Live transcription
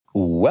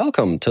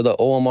Welcome to the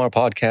OMR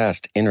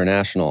Podcast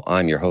International.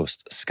 I'm your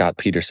host, Scott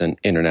Peterson,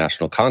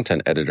 International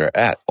Content Editor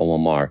at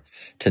OMR.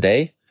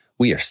 Today,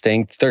 we are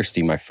staying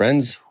thirsty, my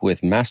friends,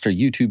 with master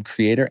YouTube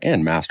creator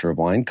and master of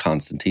wine,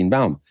 Konstantin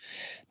Baum.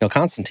 Now,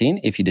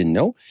 Konstantin, if you didn't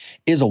know,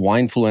 is a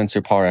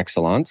winefluencer par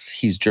excellence.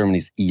 He's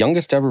Germany's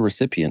youngest ever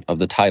recipient of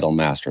the title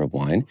Master of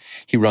Wine.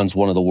 He runs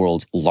one of the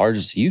world's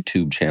largest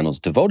YouTube channels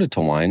devoted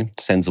to wine,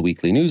 sends a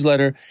weekly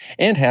newsletter,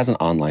 and has an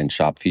online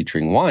shop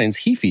featuring wines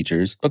he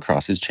features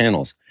across his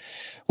channels.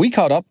 We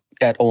caught up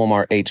at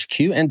OMR HQ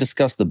and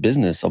discussed the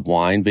business of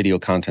wine, video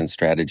content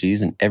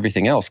strategies, and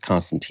everything else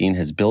Konstantin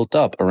has built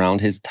up around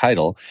his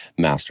title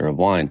Master of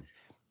Wine.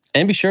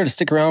 And be sure to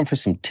stick around for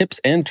some tips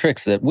and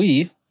tricks that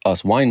we,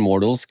 us wine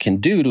mortals, can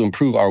do to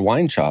improve our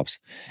wine shops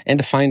and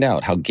to find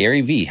out how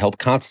Gary Vee helped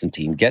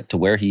Konstantin get to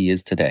where he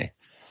is today.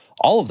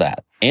 All of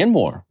that and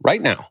more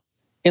right now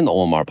in the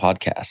OMR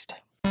Podcast.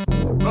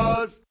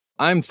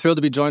 I'm thrilled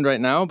to be joined right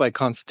now by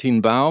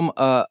Konstantin Baum,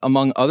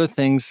 among other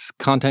things,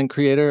 content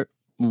creator,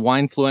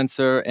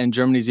 winefluencer, and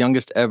Germany's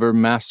youngest ever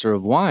master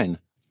of wine.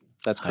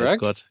 That's correct? Hi,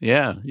 Scott.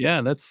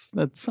 Yeah,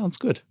 that sounds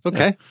good.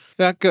 Okay.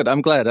 Yeah, good.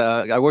 I'm glad.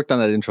 I worked on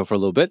that intro for a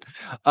little bit.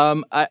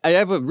 I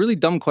have a really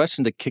dumb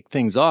question to kick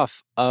things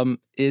off.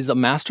 Is a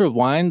master of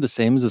wine the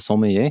same as a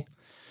sommelier?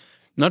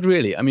 Not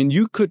really. I mean,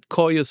 you could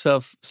call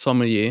yourself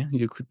sommelier.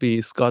 You could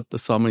be Scott the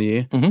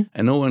sommelier, and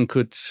no one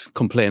could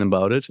complain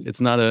about it. It's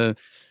not a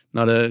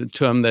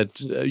term that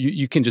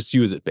you can just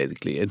use it,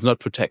 basically. It's not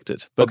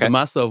protected. But the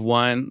master of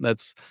wine,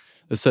 that's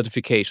a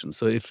certification.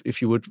 So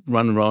if you would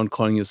run around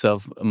calling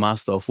yourself a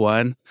master of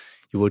wine,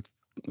 you would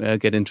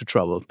get into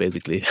trouble,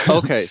 basically.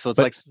 Okay, so it's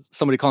like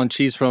somebody calling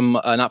cheese from,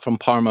 not from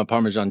Parma,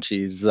 Parmesan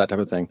cheese, that type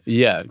of thing.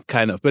 Yeah,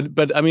 kind of.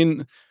 But I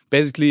mean,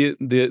 basically,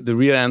 the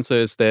real answer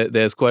is that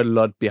there's quite a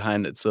lot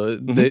behind it. So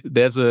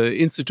there's an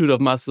Institute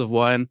of Masters of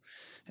Wine,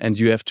 and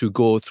you have to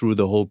go through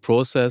the whole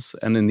process.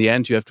 And in the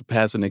end, you have to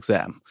pass an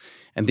exam.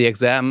 And the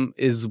exam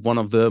is one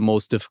of the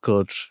most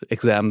difficult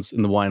exams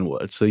in the wine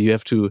world. So you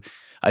have to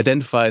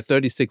identify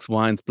 36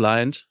 wines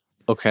blind.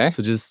 Okay.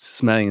 So just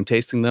smelling and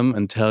tasting them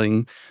and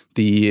telling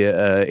the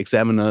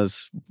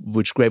examiners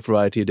which grape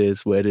variety it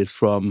is, where it is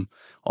from,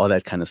 all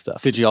that kind of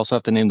stuff. Did you also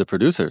have to name the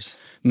producers?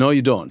 No,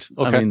 you don't.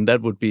 Okay. I mean,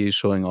 that would be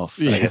showing off.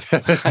 Yes,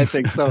 I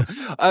think so.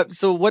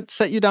 So what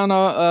set you down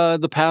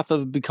the path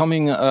of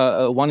becoming,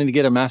 wanting to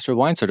get a Master of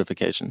Wine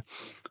certification?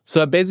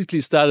 So I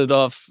basically started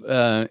off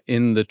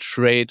in the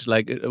trade.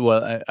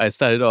 I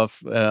started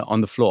off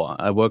on the floor.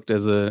 I worked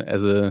as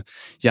a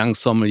young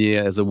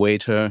sommelier, as a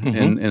waiter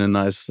in a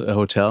nice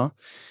hotel,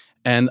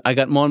 and I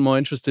got more and more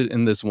interested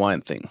in this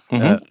wine thing.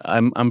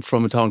 I'm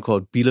from a town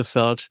called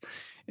Bielefeld,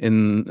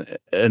 in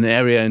an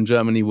area in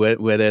Germany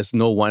where there's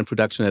no wine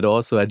production at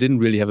all. So I didn't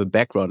really have a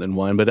background in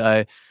wine,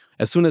 but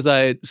as soon as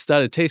I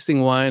started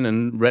tasting wine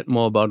and read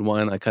more about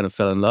wine, I kind of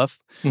fell in love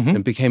and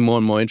it became more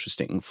and more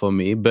interesting for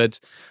me. But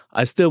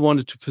I still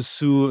wanted to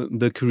pursue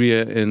the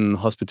career in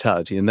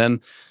hospitality. And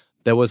then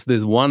there was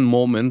this one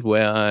moment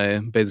where I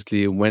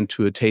basically went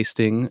to a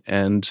tasting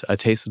and I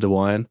tasted the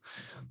wine.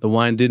 The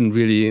wine didn't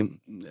really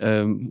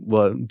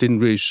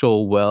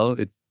show well.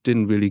 It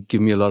didn't really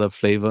give me a lot of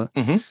flavor.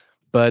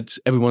 But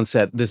everyone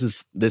said, this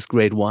is this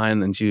great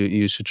wine and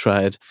you should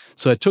try it.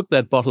 So I took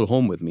that bottle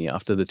home with me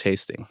after the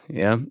tasting.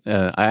 Yeah,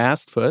 I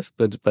asked first,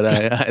 but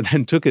I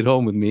then took it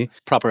home with me.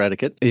 Proper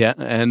etiquette. Yeah,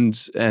 and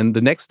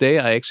the next day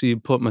I actually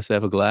poured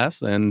myself a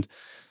glass and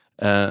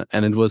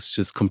it was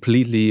just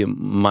completely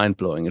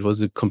mind-blowing. It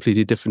was a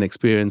completely different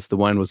experience. The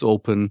wine was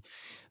open.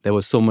 There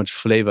was so much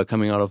flavor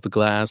coming out of the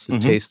glass.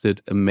 It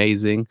tasted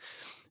amazing.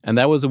 And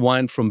that was a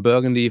wine from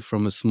Burgundy,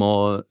 from a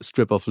small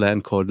strip of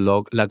land called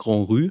La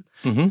Grande Rue.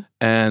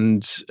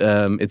 And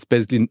it's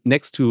basically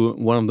next to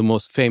one of the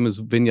most famous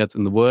vineyards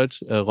in the world,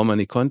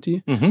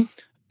 Romanée-Conti.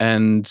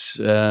 And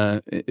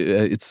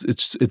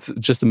it's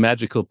just a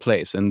magical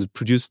place. And it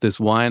produced this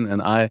wine,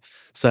 and I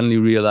suddenly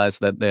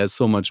realized that there's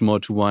so much more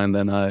to wine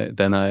than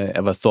I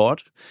ever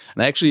thought.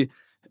 And actually,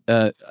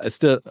 I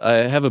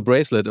have a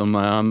bracelet on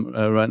my arm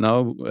right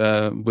now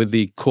with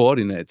the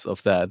coordinates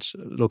of that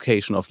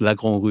location of La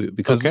Grande Rue,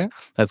 because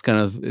that's kind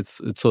of it's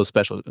so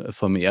special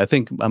for me. I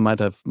think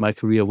my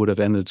career would have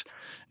ended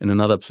in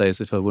another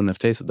place if I wouldn't have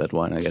tasted that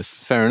wine, I guess.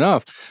 Fair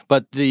enough.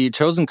 But the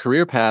chosen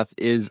career path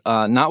is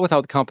not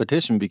without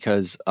competition,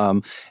 because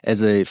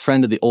as a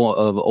friend of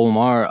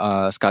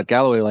OMR, Scott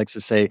Galloway likes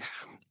to say,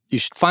 you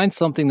should find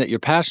something that you're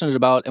passionate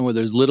about and where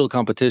there's little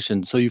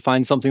competition. So you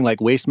find something like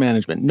waste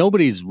management.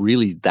 Nobody's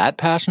really that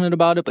passionate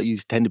about it, but you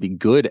tend to be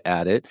good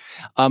at it.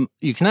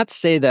 You cannot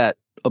say that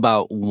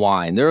about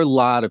wine. There are a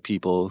lot of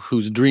people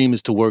whose dream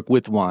is to work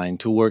with wine,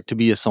 to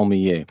be a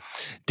sommelier.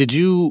 Did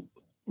you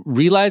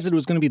realize that it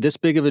was going to be this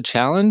big of a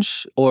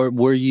challenge, or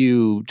were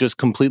you just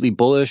completely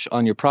bullish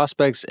on your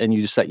prospects and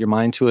you just set your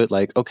mind to it?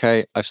 Like,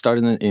 okay, I've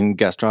started in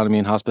gastronomy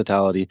and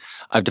hospitality.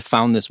 I've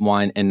found this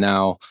wine, and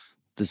now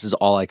this is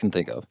all I can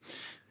think of.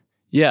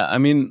 Yeah, I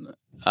mean,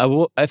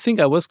 I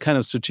think I was kind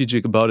of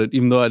strategic about it,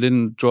 even though I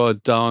didn't draw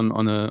it down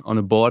on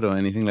a board or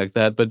anything like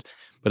that. But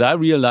I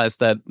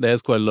realized that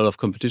there's quite a lot of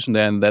competition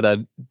there, and that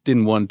I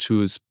didn't want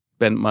to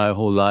spent my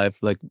whole life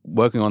like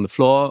working on the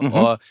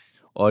floor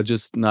or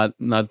just not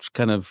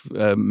kind of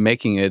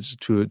making it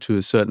to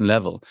a certain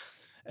level.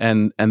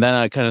 And then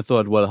I kind of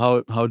thought, well,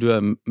 how do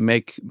I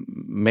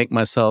make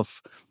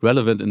myself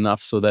relevant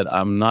enough so that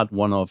I'm not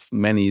one of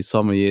many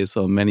sommeliers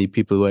or many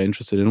people who are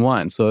interested in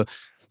wine? So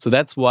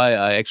that's why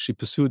I actually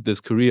pursued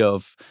this career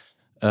of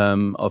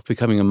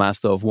becoming a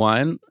master of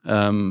wine.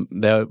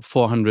 There are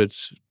 400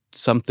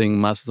 something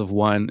masters of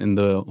wine in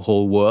the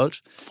whole world.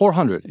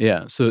 400.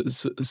 Yeah. So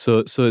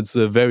it's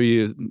a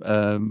very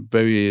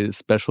very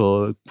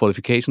special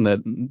qualification that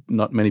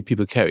not many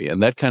people carry,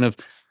 and that kind of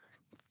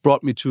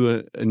brought me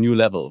to a new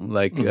level.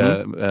 Like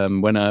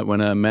when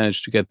I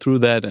managed to get through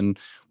that and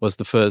was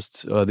the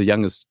first or the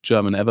youngest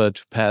German ever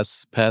to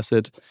pass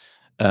it.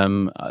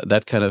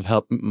 That kind of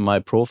helped my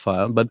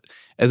profile. But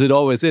as it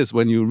always is,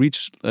 when you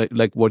reach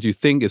like what you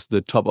think is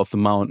the top of the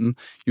mountain,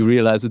 you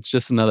realize it's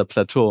just another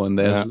plateau, and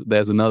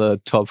there's another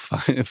top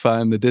far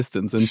in the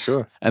distance.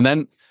 And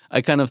then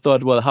I kind of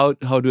thought, well,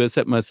 how do I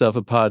set myself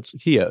apart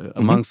here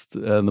amongst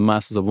the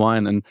masters of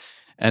wine?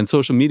 And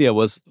social media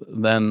was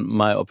then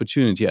my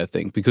opportunity, I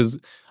think, because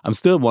I'm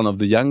still one of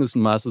the youngest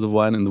masters of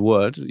wine in the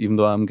world, even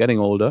though I'm getting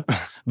older.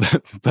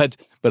 but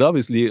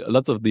obviously,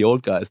 lots of the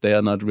old guys, they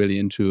are not really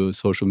into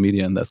social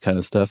media and that kind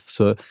of stuff.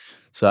 So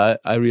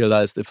I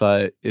realized if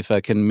I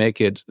can make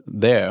it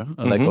there,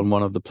 like on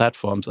one of the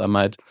platforms, I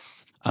might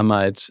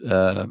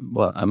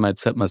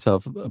set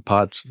myself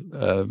apart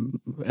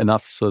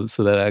enough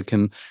so that I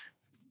can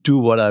do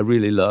what I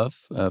really love,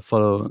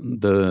 follow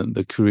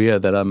the career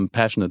that I'm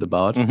passionate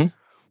about.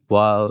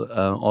 While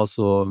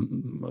also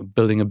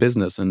building a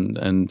business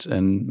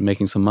and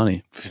making some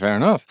money. Fair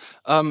enough.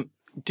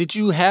 Did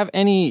you have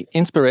any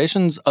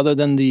inspirations other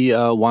than the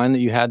wine that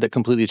you had that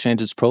completely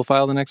changed its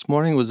profile the next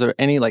morning? Was there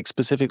any like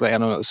specific, like, I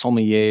don't know,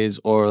 sommeliers,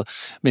 or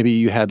maybe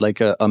you had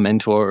like a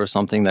mentor or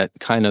something that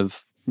kind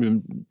of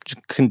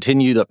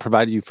continued to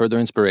provide you further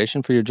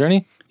inspiration for your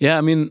journey? Yeah,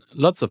 I mean,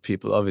 lots of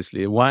people,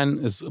 obviously. Wine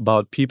is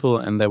about people,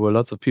 and there were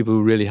lots of people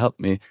who really helped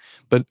me.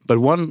 But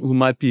one who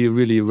might be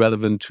really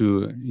relevant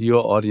to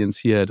your audience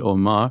here at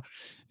OMR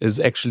is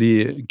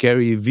actually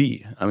Gary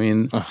V. I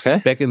mean,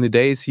 back in the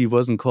days, he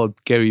wasn't called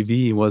Gary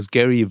V. He was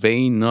Gary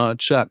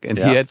Vaynerchuk. And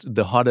he had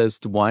the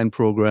hottest wine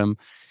program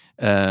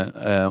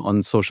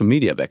on social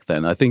media back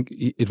then. I think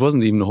it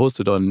wasn't even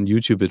hosted on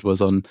YouTube. It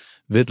was on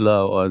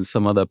Vidler or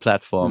some other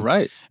platform.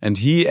 Right. And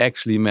he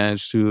actually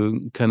managed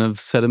to kind of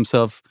set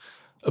himself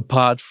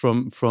apart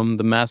from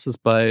the masses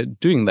by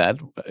doing that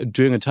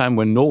during a time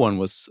when no one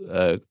was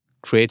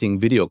creating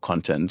video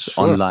content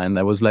online.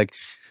 That was like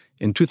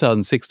in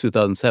 2006,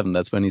 2007.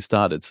 That's when he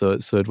started. So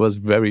it was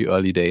very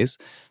early days.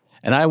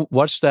 And I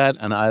watched that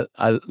and I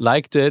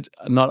liked it,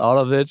 not all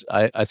of it.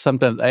 I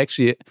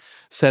actually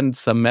sent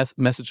some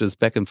messages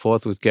back and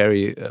forth with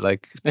Gary.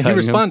 And he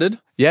responded?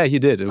 Yeah, he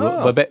did.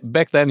 Oh. But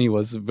back then he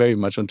was very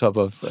much on top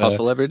of...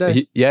 hustle every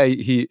day.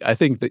 I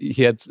think that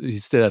he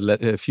still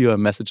had fewer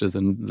messages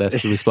and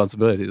less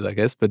responsibilities, I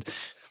guess. But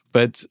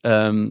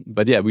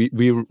yeah,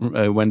 we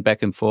went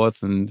back and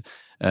forth, and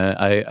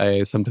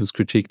I sometimes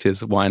critiqued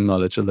his wine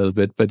knowledge a little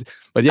bit. But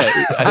yeah,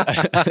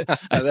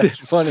 that's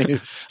funny.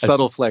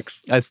 Subtle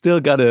flex. I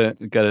still I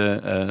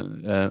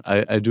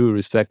do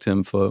respect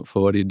him for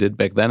what he did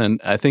back then,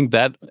 and I think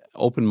that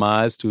opened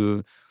my eyes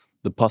to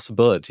the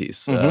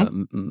possibilities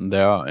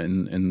there are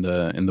in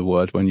the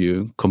world when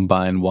you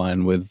combine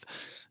wine with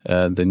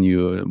the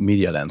new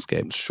media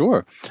landscape.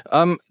 Sure.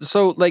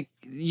 So like.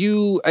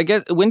 I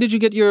guess, when did you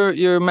get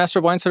your Master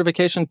of Wine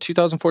certification?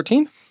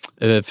 2014?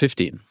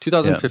 15.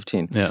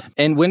 2015. Yeah.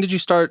 And when did you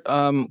start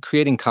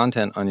creating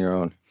content on your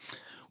own?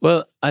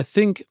 Well, I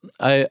think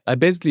I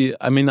basically,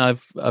 I mean,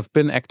 I've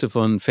been active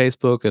on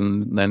Facebook,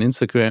 and then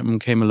Instagram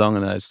came along,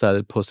 and I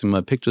started posting my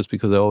pictures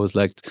because I always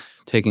liked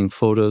taking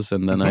photos,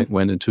 and then I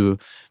went into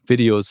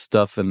video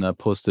stuff and I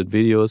posted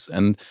videos,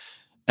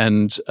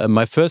 and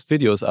my first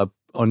videos are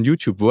on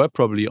YouTube were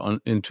probably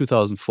in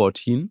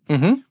 2014,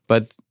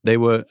 but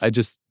I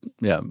just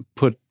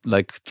put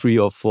like 3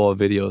 or 4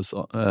 videos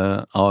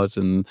out,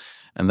 and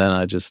then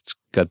I just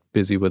got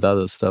busy with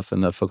other stuff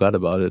and I forgot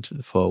about it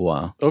for a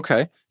while.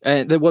 Okay,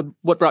 and then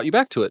what brought you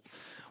back to it?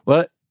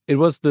 Well, it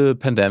was the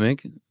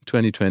pandemic,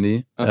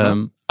 2020.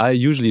 I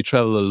usually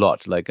travel a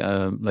lot. Like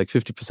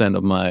 50%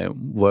 of my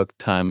work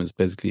time is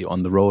basically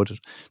on the road,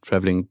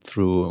 traveling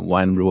through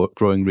wine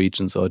growing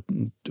regions or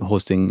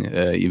hosting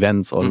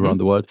events all around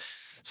the world.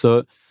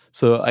 So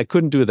I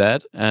couldn't do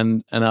that,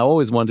 and I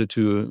always wanted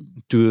to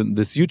do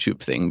this YouTube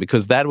thing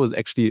because that was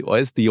actually, or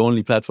is the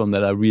only platform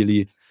that I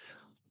really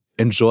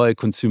enjoy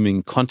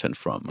consuming content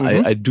from.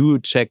 I do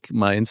check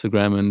my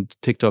Instagram and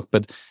TikTok,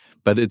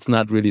 but it's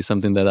not really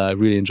something that I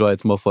really enjoy.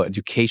 It's more for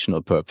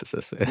educational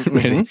purposes,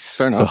 really.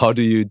 Fair enough. So how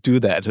do you do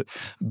that?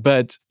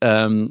 But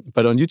on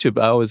YouTube,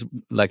 I always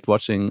liked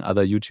watching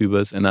other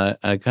YouTubers, and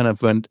I kind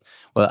of went,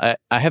 well,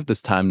 I have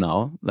this time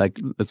now, like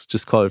let's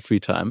just call it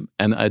free time,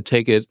 and I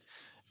take it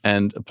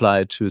and apply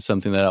it to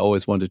something that I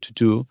always wanted to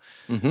do.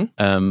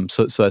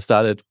 So I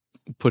started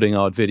putting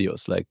out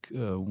videos like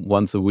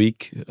once a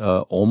week,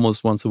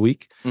 almost once a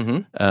week.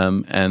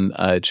 And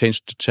I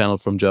changed the channel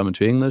from German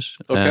to English,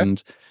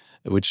 and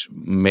which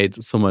made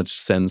so much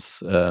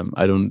sense.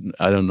 I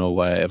don't know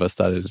why I ever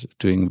started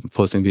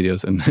posting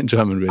videos in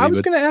German. Really, I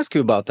was going to ask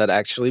you about that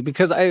actually,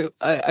 because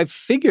I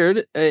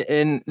figured,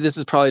 and this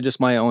is probably just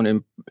my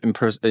own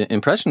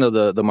impression of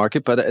the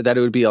market, but that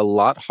it would be a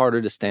lot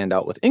harder to stand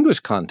out with English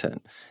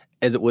content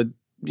as it would,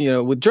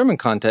 with German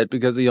content,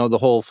 because the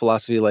whole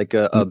philosophy, like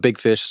a big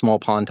fish, small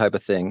pond type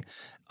of thing.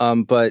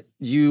 But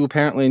you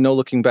apparently, no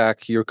looking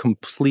back, you're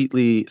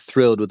completely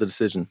thrilled with the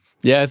decision.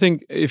 Yeah, I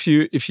think if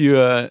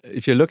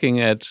you're looking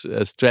at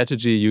a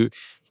strategy,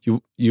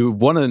 you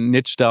want to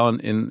niche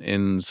down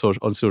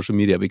on social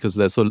media because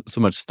there's so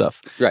much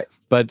stuff. Right.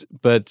 But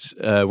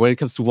when it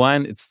comes to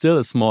wine, it's still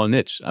a small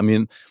niche. I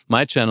mean,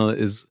 my channel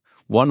is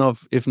one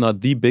of, if not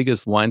the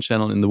biggest wine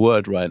channel in the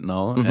world right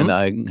now, and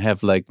I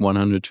have like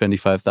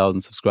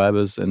 125,000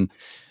 subscribers, and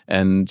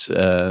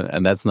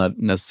that's not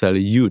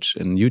necessarily huge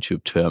in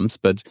YouTube terms,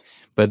 but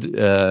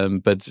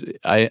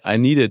I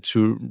needed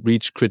to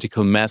reach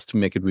critical mass to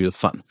make it real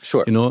fun.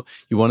 Sure.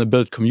 You want to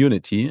build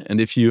community,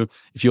 and if you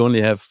only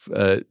have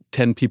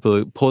 10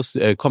 people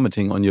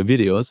commenting on your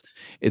videos,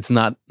 it's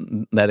not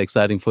that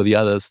exciting for the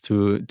others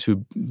to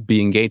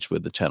be engaged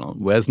with the channel.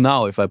 Whereas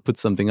now, if I put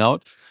something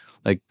out,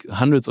 like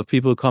hundreds of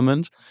people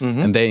comment,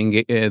 and they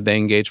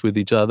engage with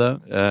each other,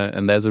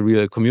 and there's a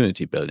real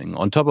community building.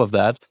 On top of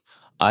that,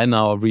 I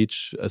now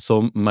reach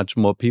so much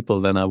more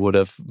people than I would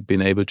have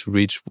been able to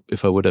reach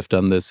if I would have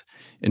done this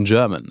in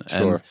German.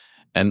 Sure.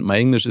 And my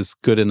English is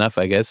good enough,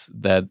 I guess,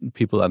 that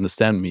people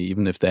understand me,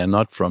 even if they're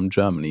not from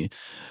Germany.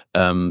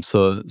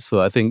 So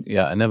I think,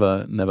 I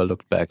never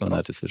looked back on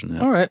that decision.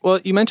 Yeah. All right. Well,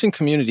 you mentioned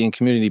community and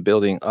community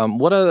building.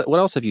 What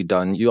else have you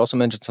done? You also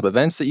mentioned some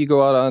events that you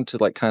go out on to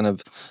like kind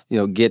of,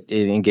 get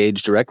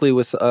engaged directly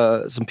with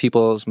some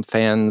people, some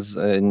fans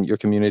in your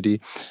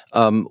community.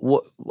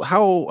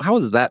 How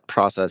has that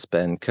process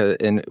been?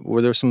 And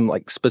were there some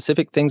like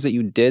specific things that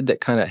you did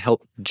that kind of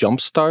helped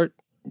jumpstart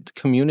the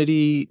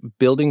community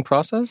building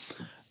process?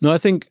 No, I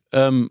think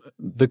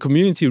the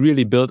community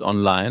really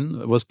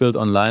was built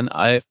online.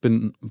 I've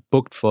been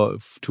booked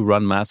to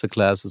run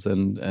masterclasses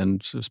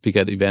and speak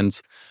at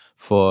events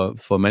for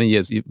many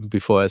years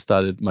before I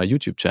started my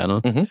YouTube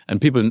channel.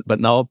 But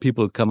now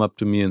people come up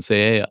to me and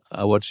say, "Hey,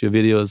 I watch your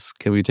videos.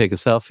 Can we take a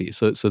selfie?"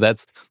 So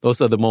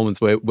those are the moments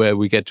where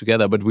we get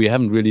together. But we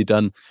haven't really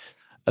done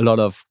a lot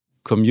of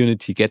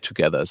community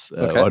get-togethers,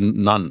 or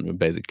none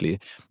basically.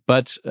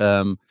 But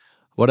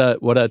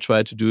what I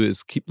try to do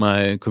is keep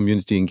my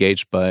community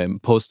engaged by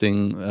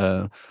posting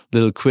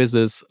little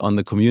quizzes on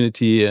the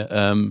community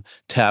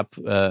tab.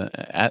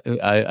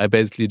 I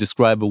basically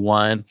describe a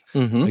wine.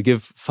 I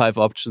give 5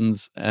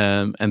 options,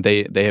 and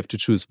they have to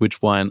choose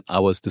which wine I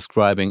was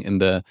describing in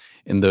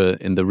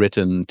the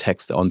written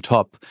text on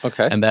top.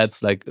 Okay, and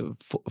that's like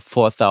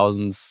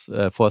 4,000,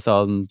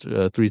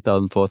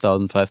 3,000,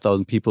 4,000,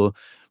 5,000 people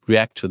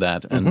react to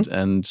that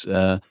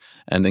and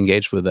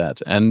engage with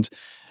that.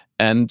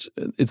 And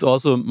it's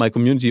also, my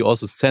community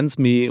also sends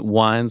me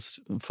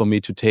wines for me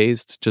to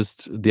taste.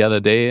 Just the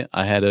other day,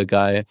 I had a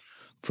guy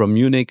from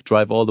Munich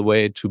drive all the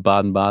way to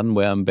Baden-Baden,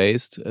 where I'm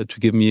based, to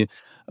give me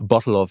a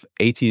bottle of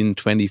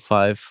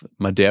 1825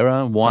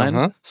 Madeira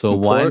wine. So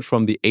wine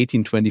from the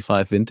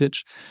 1825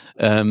 vintage.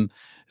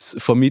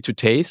 For me to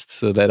taste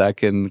so that I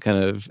can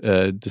kind of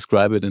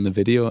describe it in the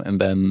video. And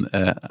then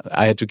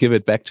I had to give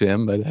it back to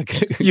him. But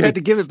you had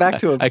to give it back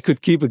to him? I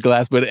could keep a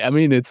glass, but I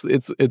mean, it's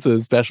a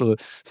special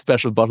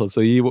bottle. So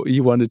he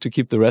wanted to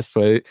keep the rest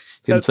for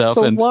himself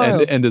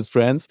and his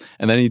friends.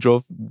 And then he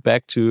drove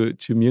back to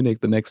Munich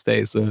the next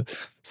day. So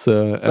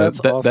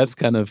awesome. That's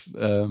kind of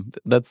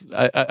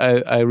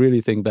I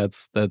really think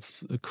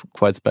that's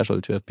quite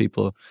special to have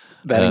people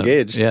that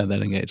engaged. Yeah,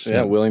 that engaged.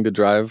 Yeah, willing to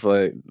drive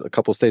like a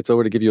couple states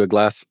over to give you a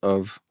glass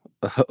of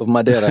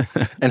Madeira.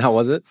 And how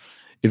was it?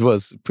 It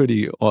was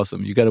pretty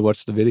awesome. You got to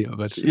watch the video,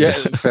 but yeah,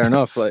 fair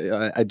enough.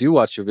 I do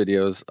watch your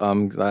videos.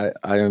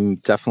 I am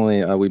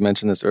definitely. We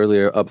mentioned this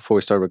earlier before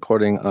we started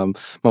recording.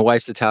 My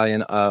wife's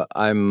Italian.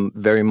 I'm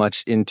very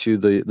much into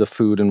the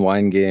food and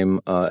wine game,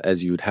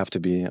 as you'd have to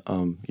be.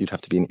 You'd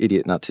have to be an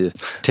idiot not to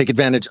take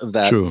advantage of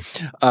that. True.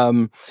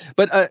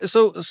 But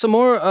so some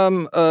more.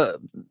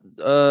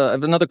 I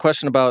have another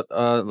question about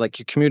like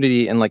your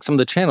community and like some of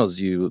the channels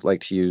you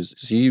like to use.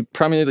 So you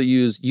primarily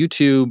use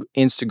YouTube,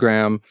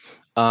 Instagram.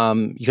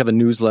 You have a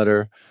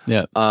newsletter.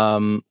 Yeah. Are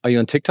you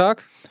on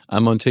TikTok?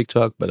 I'm on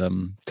TikTok, but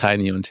I'm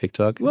tiny on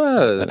TikTok.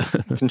 Well,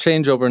 it can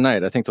change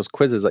overnight. I think those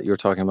quizzes that you were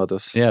talking about,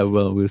 those. Yeah,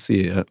 well, we'll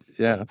see.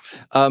 Yeah.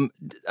 So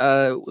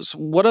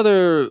what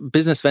other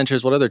business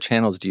ventures, what other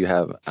channels do you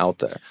have out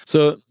there?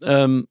 So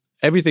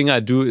everything I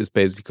do is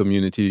basically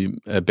community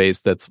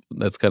based. That's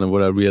kind of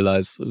what I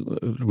realized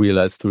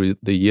through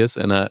the years.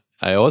 And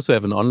I also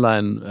have an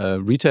online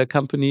retail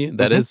company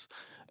that is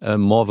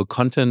more of a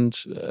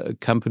content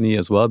company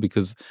as well,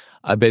 because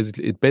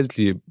it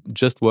basically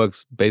just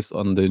works based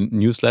on the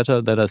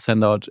newsletter that I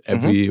send out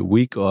every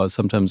week or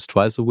sometimes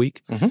twice a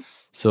week.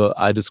 So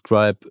I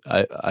describe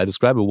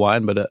a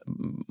wine, but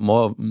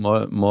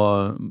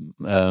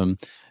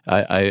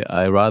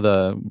I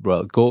rather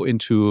go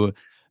into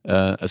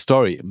a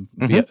story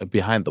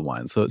behind the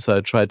wine. So I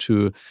try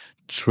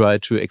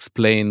to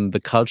explain the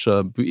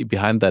culture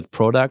behind that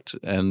product,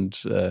 and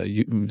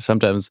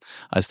sometimes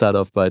I start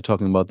off by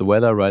talking about the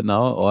weather right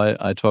now, or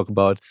I talk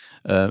about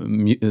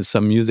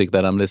some music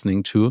that I'm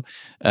listening to,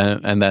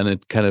 and then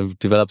it kind of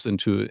develops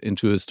into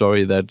a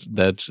story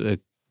that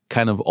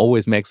kind of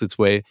always makes its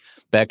way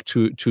back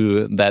to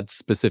that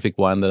specific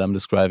wine that I'm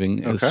describing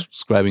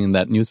in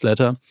that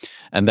newsletter.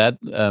 And that,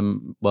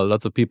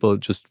 lots of people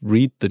just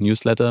read the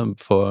newsletter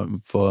for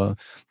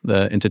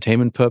the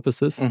entertainment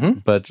purposes.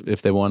 But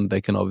if they want, they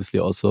can obviously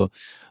also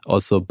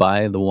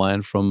buy the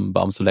wine from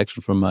Baum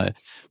Selection from my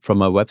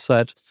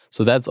website.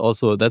 So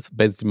that's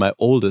basically my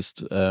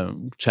oldest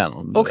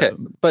channel. Okay,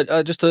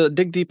 but just to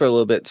dig deeper a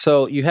little bit,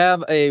 so you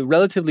have a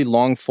relatively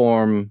long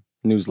form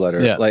newsletter.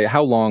 Yeah. Like,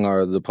 how long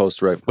are the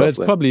posts roughly? Well, it's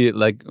probably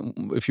like,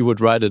 if you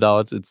would write it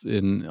out, it's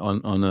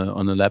on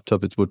a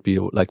laptop, it would be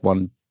like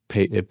one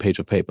page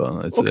of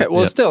paper.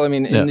 Still, I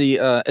mean, in the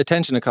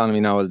attention economy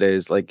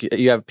nowadays, like,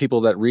 you have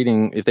people that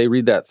if they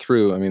read that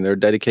through, I mean, they're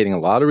dedicating a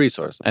lot of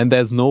resources. And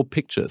there's no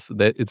pictures.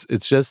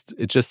 It's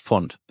just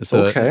font.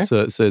 So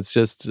it's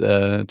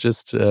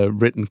just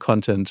written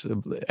content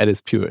at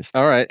its purest.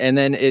 All right, and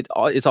then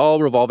it's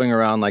all revolving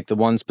around like the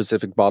one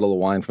specific bottle of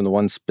wine from the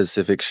one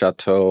specific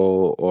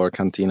chateau or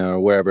cantina or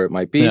wherever it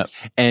might be,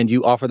 and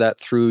you offer that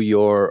through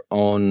your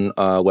own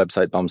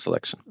website, Baum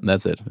Selection.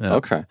 That's it. Yeah.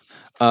 Okay.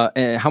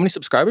 And how many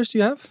subscribers do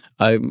you have?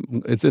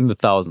 It's in the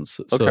thousands.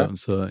 Okay.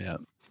 So yeah.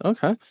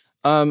 Okay.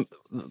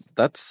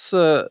 That's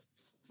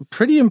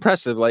pretty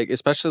impressive. Like,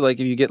 especially like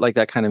if you get like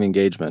that kind of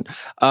engagement.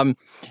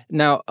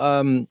 Now,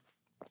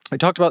 we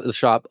talked about the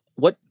shop.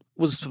 What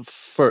was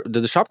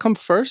did the shop come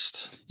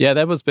first? Yeah,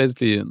 that was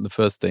basically the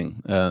first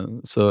thing.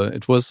 So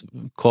it was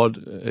called.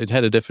 It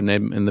had a different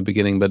name in the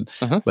beginning, but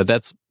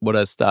that's what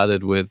I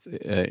started with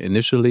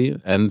initially.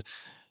 And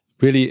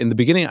really, in the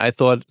beginning, I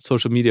thought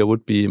social media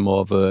would be more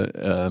of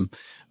a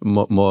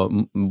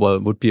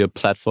would be a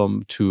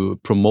platform to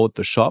promote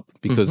the shop,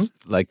 because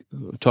like,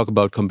 talk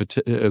about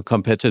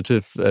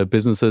competitive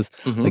businesses,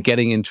 like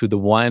getting into the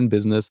wine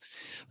business,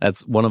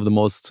 that's one of the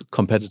most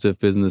competitive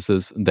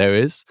businesses there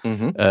is.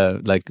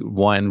 Like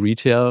wine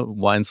retail,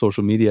 wine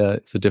social media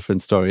is a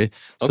different story.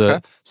 So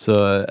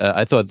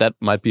I thought that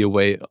might be a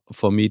way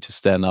for me to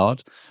stand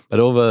out. But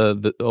over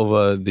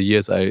the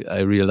years, I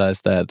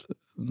realized that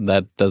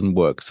doesn't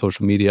work.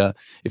 Social media,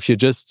 if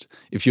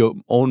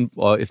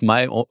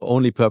my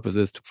only purpose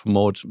is to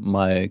promote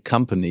my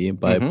company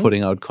by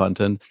putting out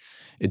content,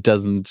 it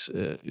doesn't.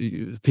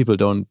 People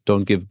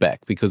don't give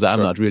back, because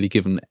I'm not really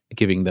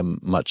giving them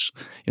much.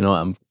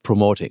 I'm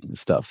promoting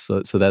stuff,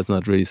 so that's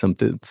not really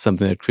something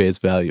that creates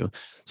value.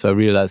 So I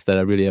realized that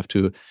I really have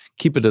to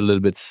keep it a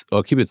little bit,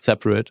 or keep it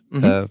separate,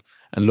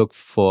 and look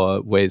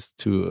for ways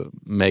to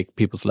make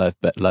people's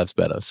lives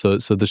better. So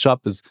the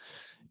shop is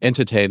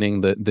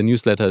entertaining. The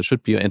newsletter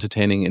should be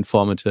entertaining,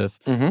 informative.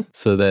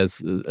 So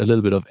there's a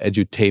little bit of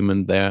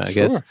edutainment there, I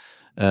guess.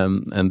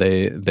 And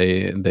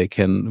they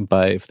can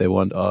buy if they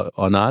want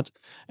or not.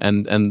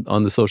 And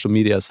on the social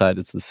media side,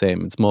 it's the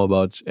same. It's more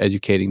about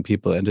educating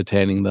people,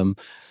 entertaining them.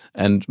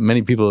 And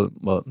many people,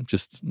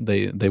 just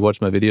they watch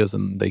my videos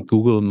and they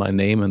Google my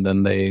name, and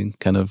then they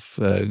kind of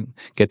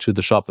get to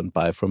the shop and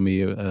buy from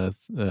me.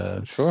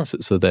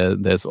 So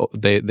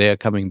they are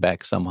coming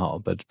back somehow.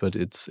 But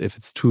if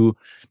it's too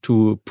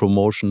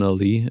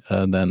promotionally,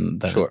 then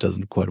it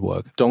doesn't quite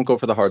work. Don't go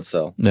for the hard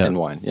sell in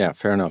wine. Yeah,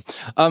 fair enough.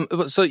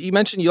 So you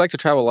mentioned you like to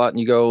travel a lot,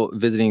 and you go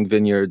visiting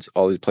vineyards,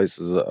 all these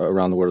places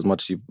around the world as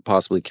much as you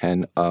possibly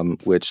can.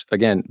 Which,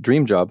 again,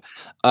 dream job.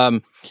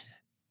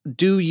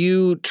 Do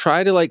you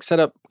try to like set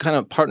up kind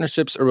of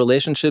partnerships or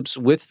relationships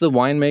with the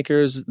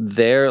winemakers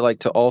there, like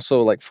to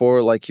also like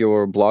for like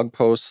your blog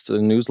posts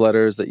and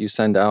newsletters that you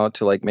send out,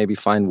 to like maybe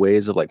find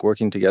ways of like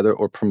working together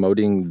or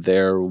promoting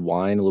their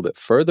wine a little bit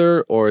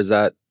further? Or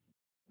are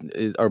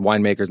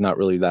winemakers not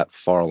really that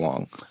far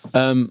along,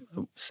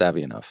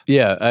 savvy enough?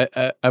 Yeah,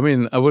 I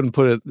mean, I wouldn't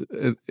put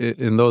it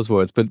in those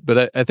words,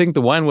 but I think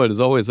the wine world is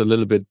always a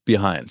little bit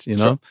behind, you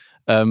know?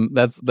 Sure.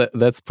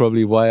 That's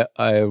probably why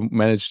I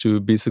managed to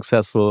be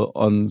successful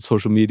on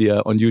social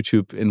media, on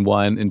YouTube, in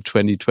wine in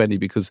 2020,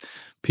 because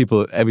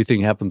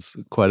everything happens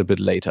quite a bit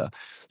later.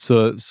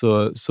 So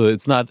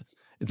it's not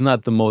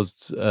the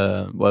most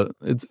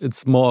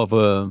it's more of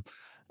a,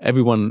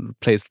 everyone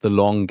plays the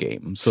long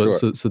game. So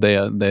they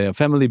are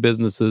family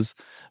businesses,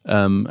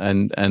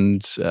 and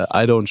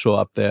I don't show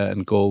up there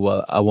and go,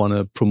 well, I want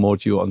to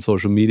promote you on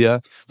social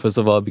media. First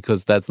of all,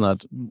 because that's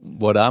not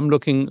what I'm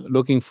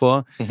looking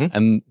for,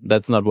 and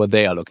that's not what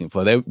they are looking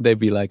for. They'd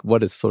be like,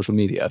 what is social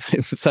media?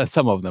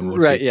 Some of them would.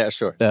 Right. Be. Yeah.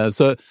 Sure.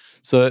 So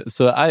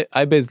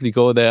I basically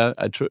go there.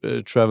 I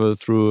travel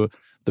through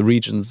the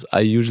regions, I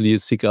usually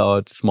seek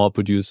out small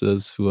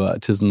producers who are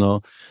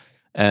artisanal,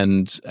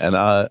 and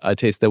I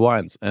taste their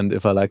wines. And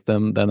if I like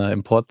them, then I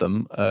import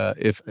them.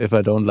 If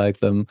I don't like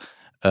them,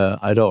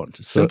 I don't.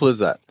 So simple as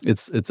that.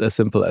 It's as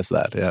simple as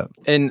that. Yeah.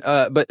 And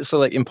but so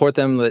like import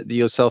them that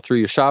you'll sell through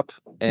your shop,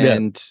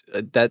 and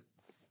that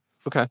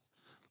okay.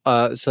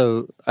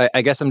 So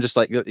I guess I'm just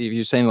like, if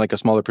you're saying like a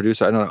smaller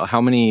producer, I don't know, how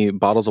many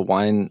bottles of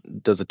wine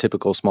does a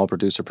typical small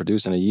producer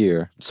produce in a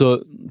year?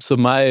 So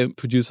my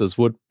producers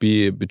would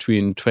be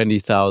between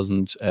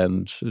 20,000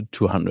 and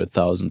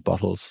 200,000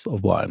 bottles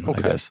of wine,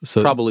 I guess.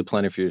 So probably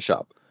plenty for your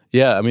shop.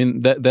 Yeah, I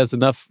mean, there's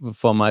enough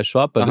for my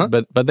shop,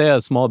 but they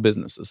are small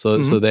businesses, so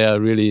they are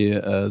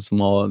really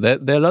small. There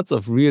are lots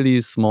of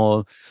really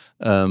small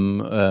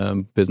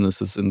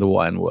businesses in the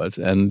wine world,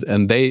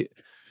 and they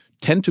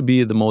tend to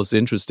be the most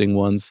interesting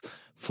ones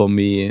for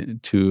me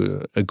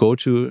to go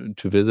to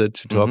visit,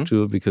 to talk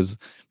to, because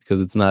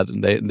it's not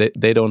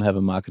they don't have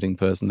a marketing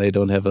person, they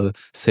don't have a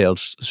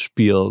sales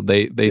spiel,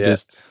 they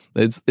just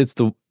it's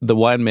the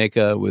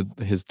winemaker with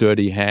his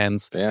dirty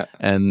hands,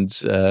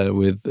 and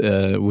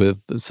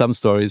with some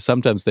stories.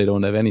 Sometimes they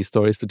don't have any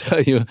stories to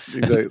tell you.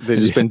 Exactly. They've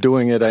just been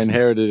doing it. I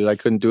inherited it. I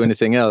couldn't do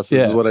anything else.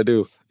 This is what I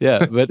do.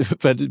 Yeah,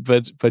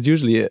 but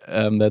usually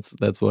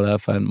that's what I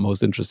find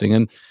most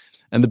interesting.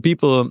 And the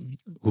people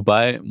who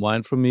buy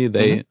wine from me,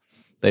 they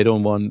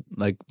don't want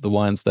like the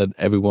wines that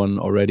everyone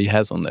already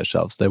has on their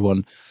shelves. They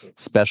want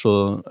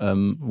special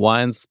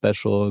wines,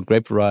 special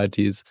grape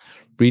varieties,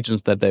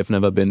 regions that they've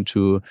never been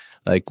to.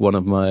 Like one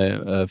of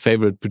my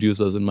favorite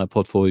producers in my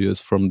portfolio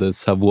is from the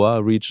Savoie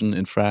region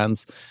in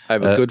France. I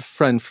have a good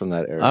friend from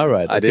that area. All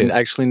right. I didn't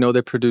actually know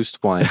they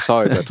produced wine.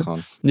 Sorry,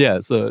 Bertrand. Yeah.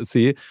 So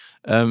see,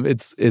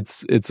 it's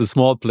a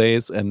small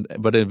place,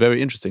 but a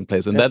very interesting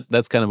place, and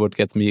that's kind of what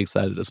gets me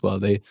excited as well.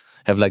 They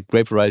have like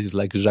grape varieties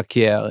like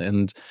Jacquière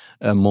and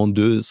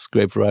Mondeuse,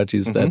 grape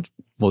varieties that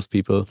most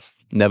people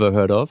never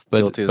heard of.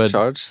 Guilty as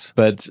charged.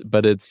 But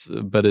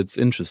it's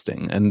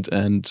interesting,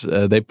 and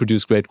they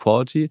produce great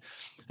quality.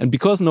 And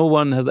because no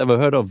one has ever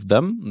heard of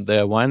them,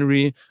 their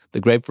winery,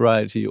 the grape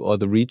variety, or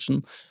the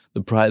region,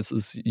 the price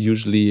is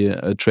usually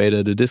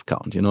traded at a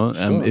discount. You know,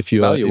 Sure.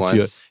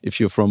 if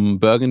you're from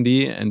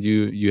Burgundy and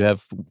you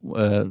have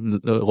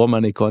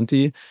Romane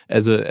Conti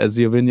as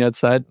your vineyard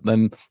site,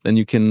 then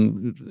you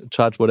can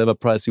charge whatever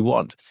price you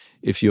want.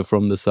 If you're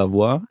from the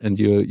Savoie and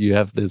you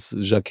have this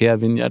Jacquière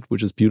vineyard,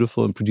 which is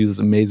beautiful and produces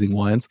amazing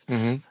wines,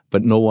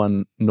 but no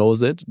one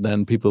knows it,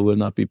 then people will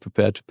not be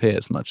prepared to pay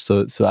as much.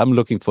 So I'm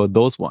looking for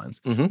those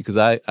wines because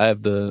I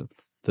have the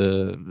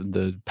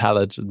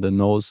palate, the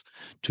nose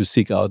to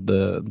seek out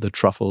the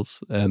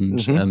truffles and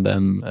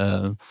then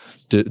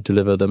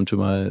deliver them to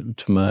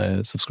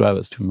my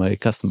subscribers, to my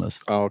customers.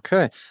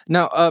 Okay.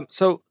 Now,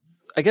 so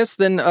I guess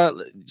then,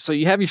 so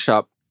you have your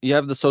shop, you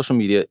have the social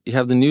media, you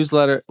have the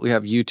newsletter, we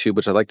have YouTube,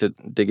 which I'd like to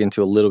dig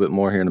into a little bit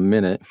more here in a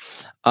minute.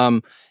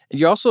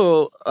 You're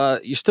also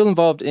you're still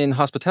involved in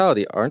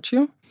hospitality, aren't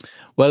you?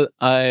 Well,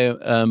 I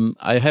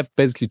have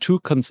basically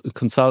two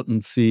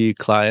consultancy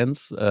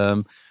clients.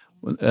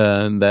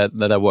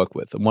 That I work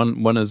with.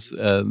 One is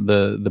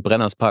the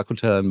Brenners Park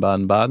Hotel in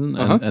Baden-Baden,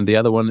 and the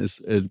other one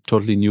is a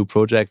totally new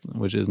project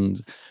which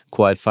isn't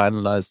quite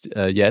finalized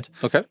yet.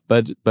 Okay.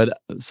 But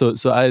so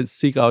I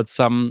seek out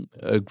some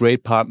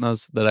great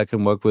partners that I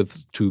can work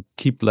with to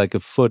keep like a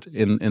foot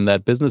in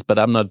that business. But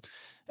I'm not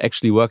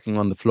actually working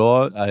on the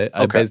floor.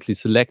 I basically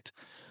select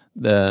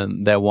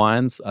their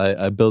wines.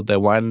 I build their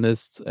wine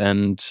lists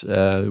and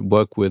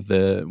work with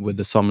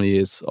the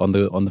sommeliers on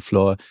the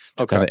floor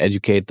to kind of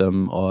educate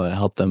them or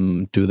help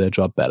them do their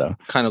job better.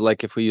 Kind of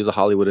like if we use a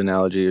Hollywood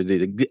analogy, or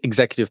the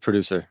executive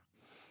producer.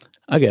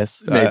 I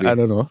guess. Maybe. I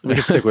don't know. We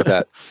can stick with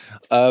that.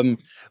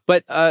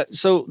 But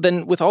so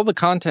then with all the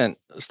content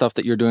stuff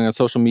that you're doing on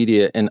social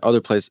media and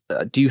other places,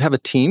 do you have a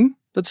team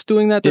that's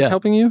doing that, that's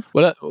helping you?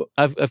 Well,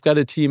 I've got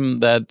a team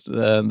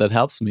that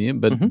helps me,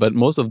 but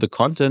most of the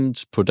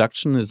content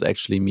production is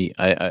actually me.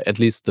 I at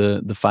least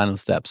the final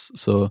steps.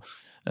 So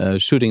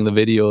shooting the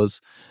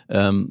videos,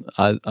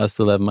 I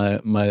still have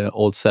my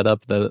old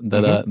setup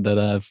that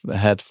I've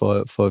had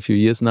for a few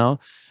years now,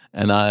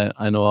 and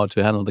I know how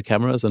to handle the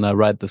cameras, and I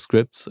write the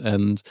scripts,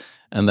 and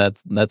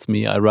that's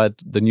me. I write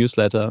the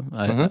newsletter.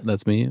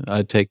 That's me.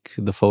 I take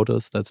the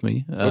photos. That's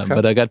me.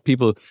 But I got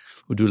people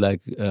who do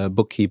like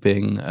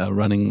bookkeeping,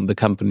 running the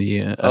company,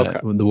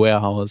 the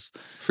warehouse,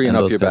 freeing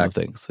up those your kind back. of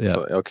things. Yeah.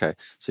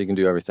 So you can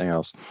do everything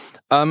else.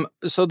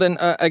 So then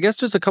I guess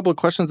just a couple of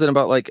questions then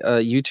about like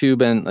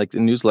YouTube and like the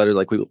newsletter.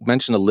 Like we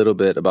mentioned a little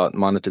bit about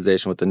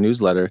monetization with the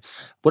newsletter.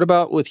 What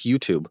about with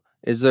YouTube?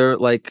 Is there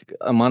like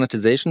a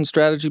monetization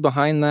strategy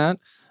behind that?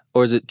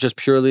 Or is it just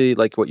purely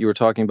like what you were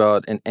talking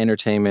about, an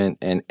entertainment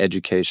and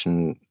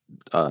education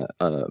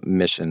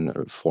mission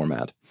or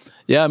format?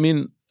 Yeah, I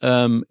mean,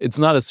 it's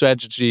not a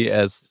strategy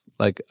as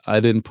like I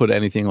didn't put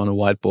anything on a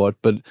whiteboard,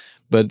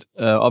 but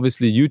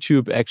obviously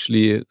YouTube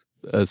actually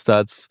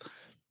starts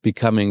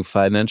becoming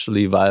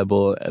financially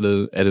viable at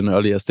an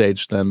earlier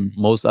stage than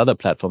most other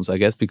platforms, I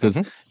guess, because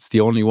it's the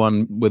only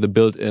one with a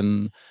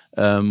built-in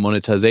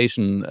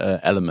monetization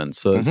element.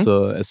 So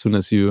as soon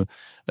as you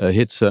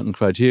hit certain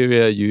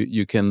criteria,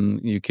 you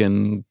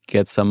can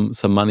get some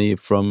money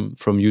from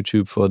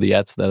YouTube for the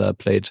ads that are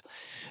played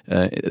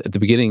at the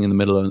beginning, in the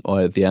middle,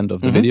 or at the end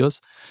of the videos.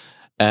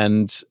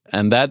 And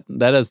that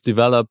has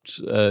developed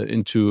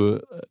into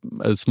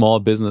a small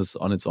business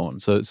on its own.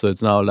 So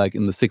it's now like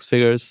in the six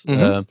figures,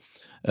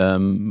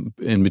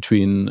 in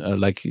between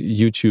like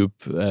YouTube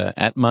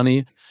ad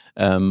money,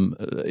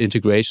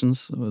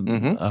 integrations.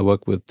 I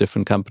work with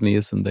different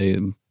companies and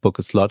they book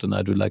a slot, and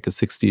I do like a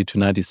 60 to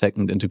 90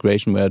 second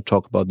integration where I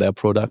talk about their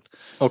product.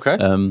 Okay.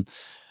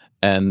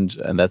 And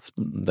that's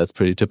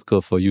pretty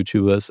typical for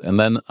YouTubers. And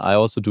then I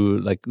also do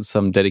like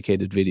some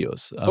dedicated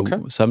videos.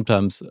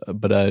 Sometimes,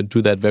 but I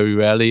do that very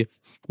rarely.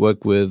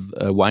 Work with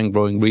wine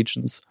growing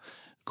regions.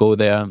 Go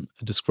there,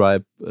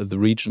 describe the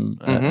region,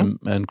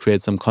 and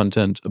create some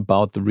content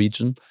about the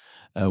region,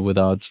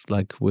 without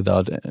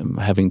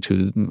having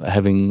to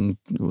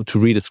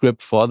read a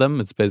script for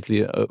them. It's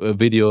basically a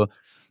video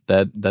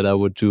that I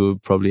would do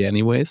probably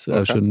anyways.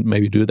 I shouldn't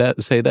maybe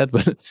say that,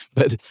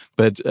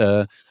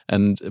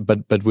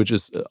 but which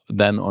is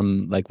then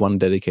on like one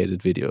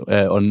dedicated video,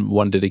 on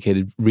one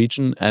dedicated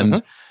region,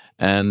 and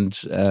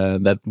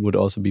that would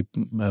also be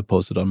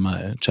posted on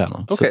my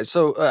channel. Okay,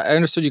 so I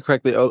understood you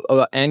correctly.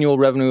 Annual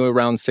revenue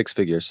around six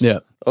figures. Yeah.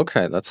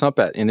 Okay, that's not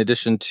bad. In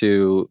addition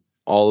to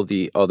all of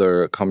the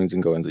other comings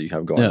and goings that you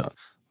have going on.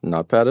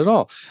 Not bad at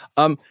all.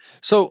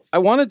 So I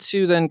wanted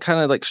to then kind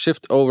of like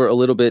shift over a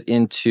little bit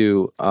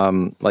into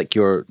like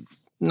your,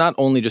 not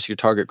only just your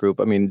target group,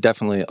 I mean,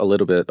 definitely a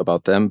little bit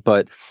about them,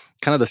 but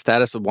kind of the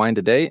status of wine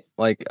today,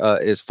 like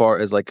as far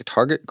as like a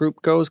target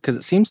group goes, because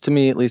it seems to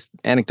me, at least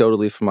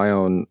anecdotally from my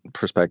own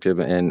perspective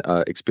and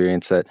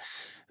experience, that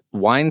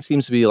wine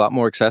seems to be a lot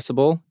more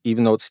accessible,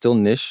 even though it's still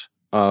niche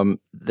and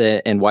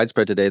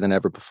widespread today than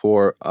ever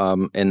before.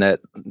 And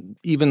that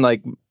even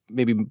like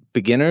maybe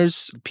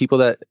beginners, people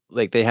that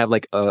like they have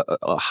like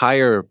a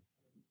higher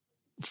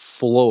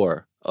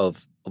floor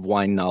of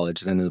wine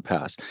knowledge than in the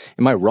past.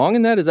 Am I wrong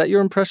in that? Is that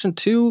your impression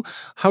too?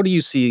 How do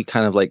you see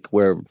kind of like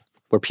where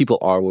people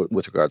are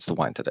with regards to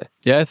wine today?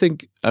 Yeah,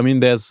 I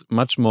mean, there's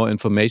much more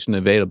information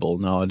available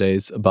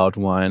nowadays about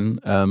wine.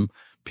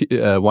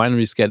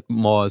 Wineries get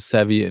more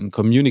savvy in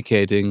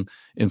communicating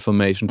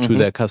information to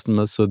their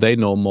customers, so they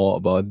know more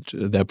about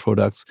their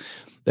products.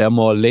 There are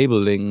more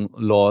labeling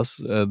laws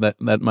that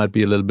might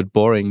be a little bit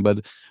boring,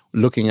 but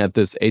looking at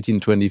this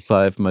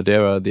 1825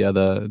 Madeira the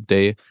other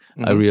day,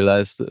 I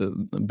realized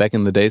back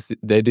in the days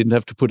they didn't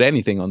have to put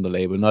anything on the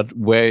label, not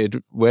where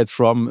it's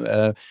from,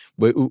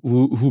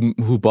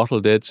 who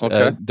bottled it.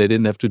 Okay. They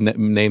didn't have to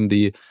name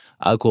the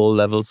alcohol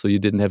level, so you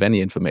didn't have any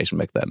information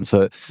back then.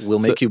 So we'll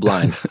make you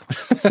blind.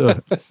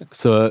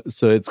 so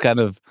it's kind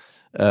of.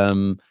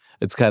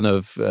 There's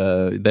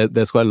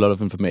quite a lot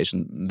of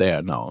information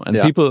there now,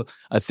 and people,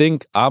 I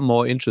think, are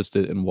more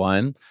interested in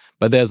wine.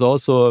 But there's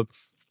also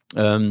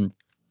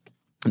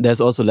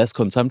less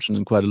consumption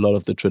in quite a lot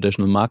of the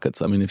traditional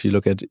markets. I mean, if you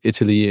look at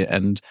Italy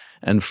and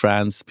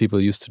France, people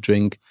used to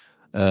drink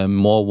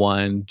more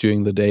wine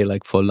during the day,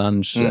 like for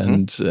lunch,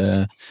 and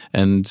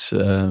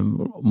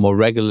more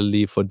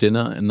regularly for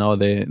dinner. And now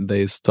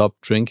they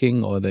stop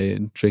drinking, or they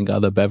drink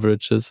other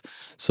beverages.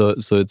 So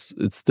it's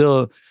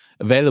still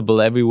available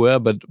everywhere,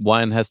 but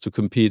wine has to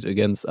compete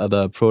against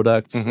other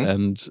products,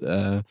 and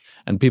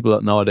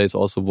people nowadays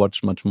also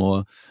watch much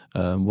more.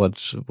 They want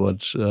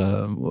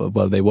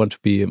to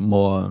be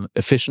more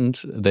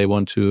efficient. They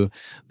want to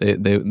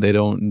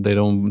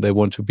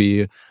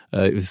be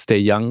stay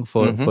young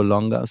for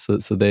longer.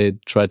 So they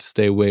try to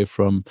stay away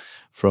from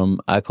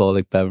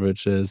alcoholic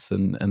beverages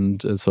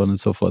and so on and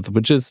so forth,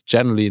 which is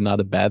generally not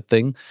a bad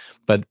thing.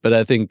 But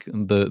I think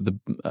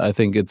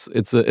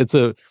it's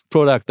a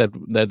product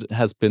that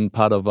has been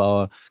part of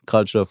our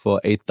culture for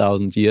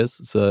 8,000 years.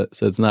 So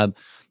it's not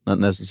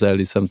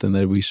necessarily something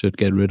that we should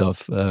get rid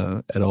of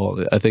at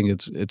all. I think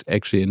it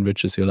actually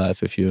enriches your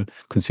life if you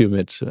consume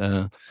it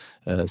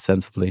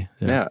sensibly.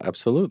 Yeah,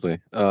 absolutely.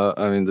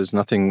 I mean, there's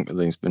nothing, at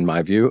least in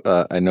my view,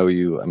 I know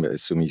you, I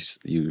assume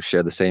you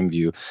share the same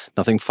view,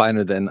 nothing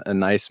finer than a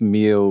nice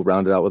meal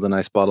rounded out with a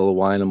nice bottle of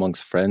wine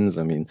amongst friends.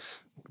 I mean,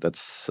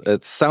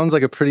 it sounds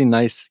like a pretty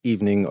nice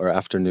evening or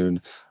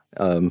afternoon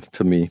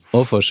to me.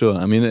 Oh, for sure.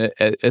 I mean,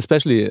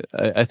 especially,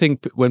 I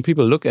think when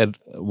people look at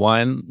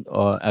wine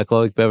or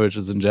alcoholic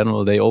beverages in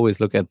general, they always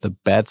look at the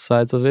bad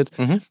sides of it.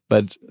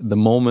 But the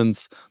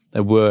moments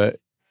that were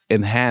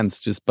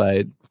enhanced just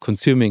by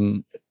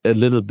consuming a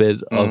little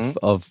bit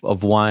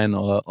of wine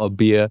or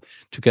beer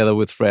together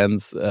with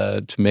friends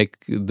to make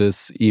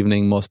this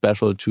evening more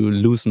special, to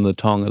loosen the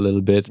tongue a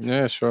little bit,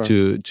 yeah, sure,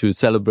 to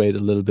celebrate a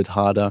little bit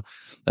harder.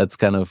 that's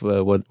kind of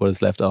what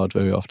is left out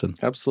very often.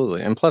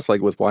 Absolutely. And plus,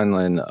 like with wine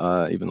line,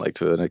 even like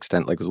to an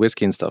extent, like with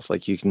whiskey and stuff,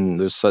 like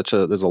there's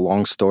a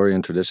long story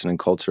and tradition and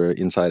culture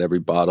inside every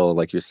bottle.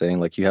 Like you're saying,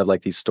 like you have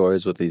like these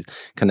stories with these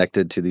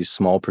connected to these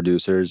small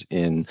producers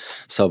in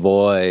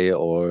Savoy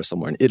or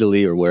somewhere in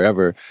Italy or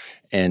wherever.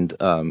 And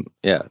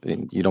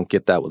you don't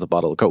get that with a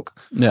bottle of Coke.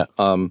 Yeah,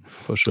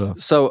 for sure.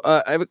 So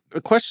I have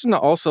a question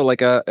also,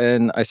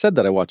 and I said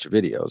that I watch your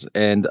videos,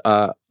 and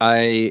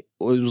I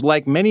was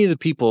like many of the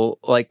people,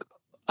 like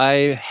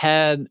I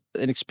had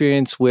an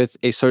experience with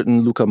a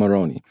certain Luca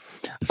Maroni.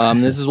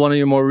 This is one of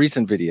your more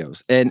recent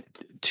videos, and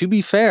to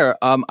be fair,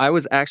 I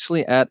was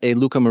actually at a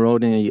Luca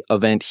Maroni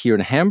event here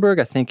in Hamburg,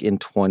 I think in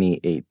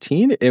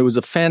 2018. It was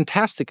a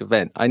fantastic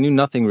event. I knew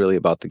nothing really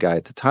about the guy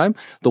at the time.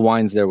 The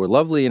wines there were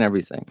lovely and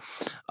everything.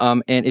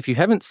 And if you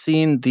haven't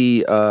seen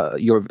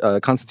your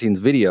Konstantin's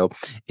video,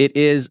 it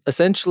is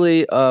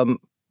essentially,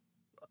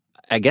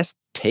 I guess,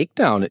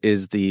 takedown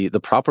is the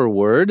proper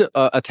word,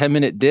 a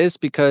 10-minute diss,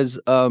 because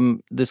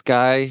this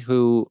guy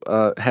who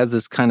has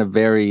this kind of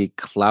very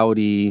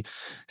cloudy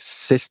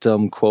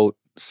system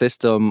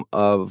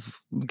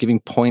of giving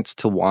points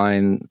to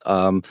wine,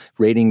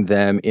 rating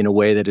them in a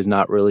way that is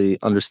not really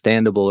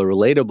understandable or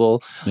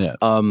relatable. Yeah.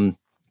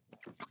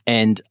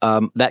 And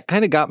that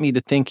kind of got me to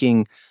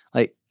thinking,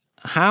 like,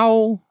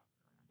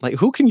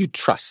 who can you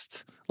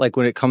trust? Like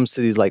when it comes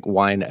to these like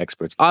wine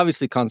experts,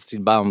 obviously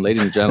Konstantin Baum,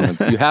 ladies and gentlemen,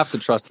 you have to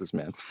trust this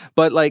man.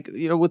 But like,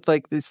 with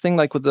like this thing,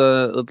 like with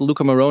the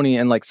Luca Maroni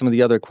and like some of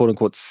the other quote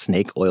unquote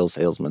snake oil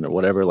salesmen or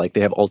whatever, like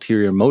they have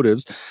ulterior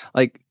motives.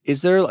 Like,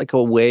 is there like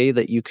a way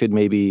that you could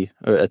maybe,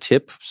 or a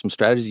tip, some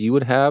strategies you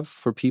would have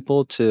for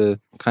people to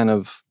kind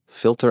of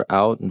filter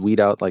out and weed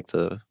out like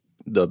the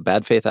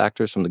bad faith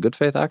actors from the good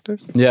faith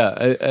actors?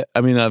 Yeah,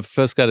 I mean, I've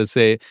first got to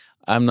say,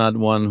 I'm not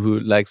one who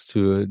likes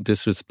to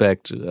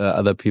disrespect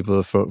other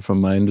people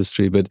from my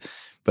industry, but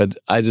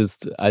I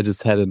just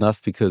had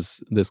enough,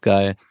 because this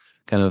guy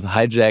kind of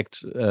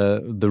hijacked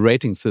the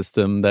rating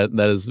system that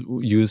is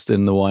used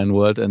in the wine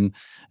world and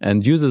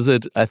uses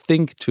it, I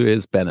think, to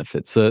his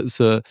benefit.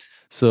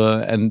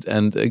 So and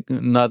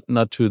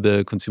not to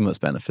the consumer's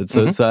benefit.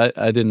 So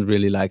I didn't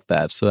really like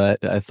that. So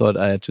I thought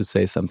I had to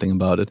say something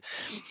about it.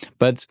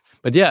 But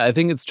yeah, I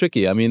think it's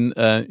tricky. I mean,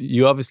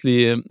 you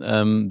obviously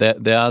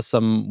there are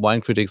some wine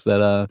critics that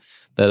are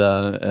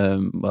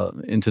well,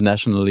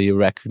 internationally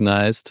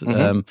recognized,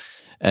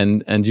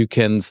 and you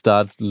can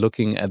start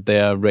looking at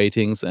their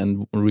ratings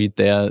and read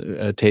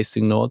their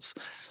tasting notes,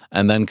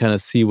 and then kind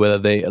of see whether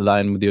they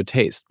align with your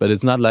taste. But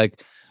it's not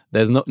like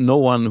there's no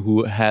one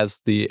who has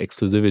the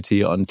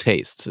exclusivity on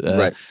taste.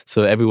 Right.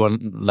 So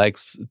everyone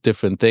likes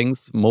different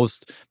things.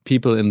 Most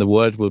people in the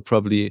world will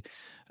probably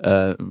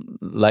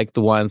like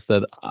the wines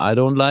that I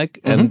don't like,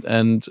 and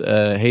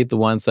hate the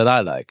wines that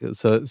I like.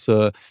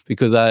 So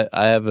because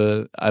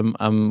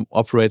I'm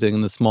operating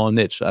in a small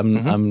niche.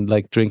 I'm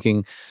like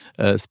drinking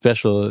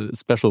special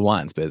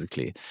wines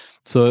basically.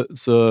 So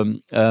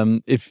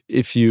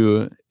if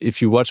you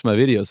watch my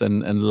videos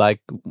and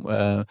like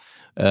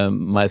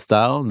my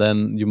style,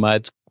 then you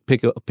might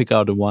pick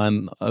out a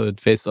wine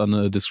based on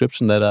a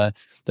description that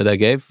I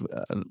gave.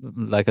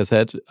 Like I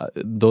said,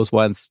 those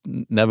wines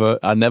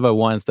are never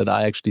wines that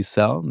I actually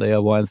sell. They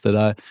are wines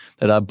that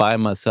I buy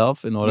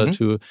myself in order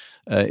to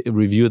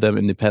review them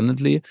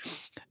independently.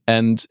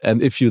 And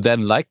if you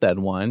then like that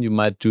wine, you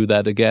might do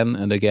that again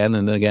and again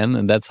and again,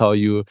 and that's how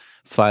you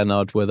find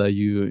out whether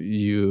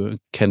you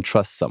can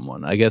trust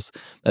someone. I guess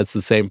that's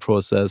the same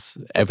process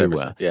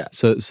everywhere. Yeah.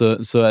 So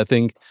I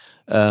think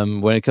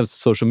when it comes to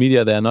social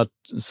media, there are not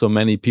so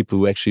many people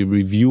who actually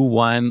review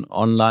wine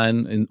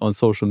online on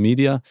social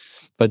media,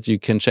 but you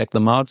can check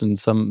them out, and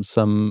some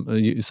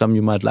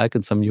you might like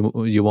and some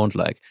you won't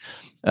like.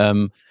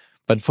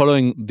 But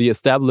following the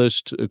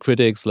established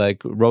critics like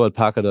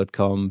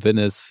robertparker.com,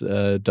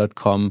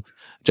 Venice.com,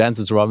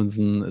 Jancis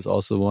Robinson is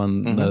also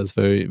one that is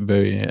very,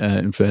 very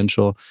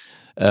influential.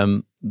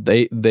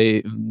 They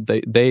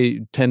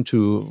tend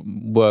to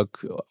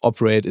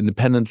operate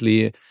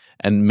independently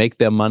and make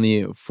their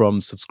money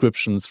from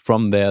subscriptions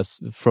from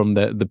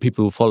the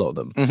people who follow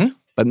them.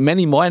 But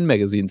many wine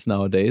magazines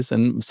nowadays,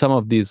 and some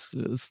of these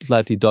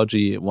slightly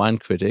dodgy wine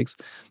critics,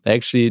 they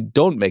actually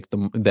don't make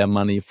their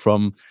money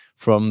from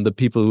the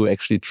people who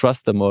actually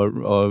trust them or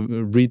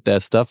read their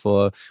stuff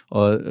or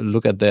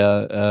look at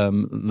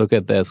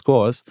their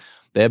scores.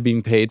 They're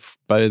being paid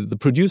by the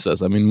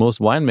producers. I mean, most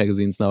wine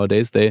magazines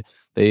nowadays, they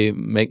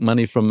make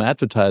money from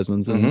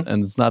advertisements, and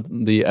it's not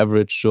the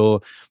average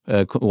Joe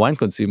wine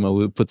consumer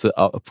who puts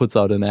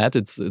out an ad.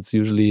 It's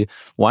usually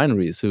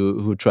wineries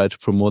who try to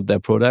promote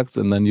their products,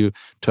 and then you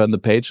turn the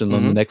page, and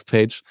on the next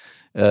page,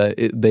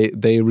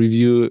 they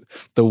review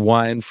the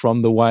wine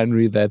from the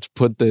winery that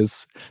put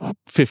this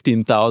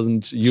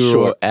 15,000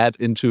 euro ad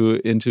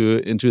into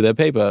their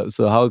paper.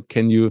 So how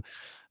can you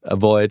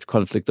avoid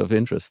conflict of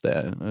interest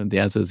there? And the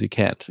answer is you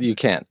can't. You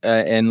can't.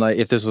 And like,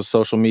 if this was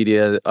social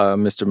media,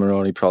 Mr.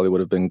 Maroni probably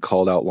would have been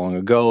called out long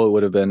ago. It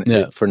would have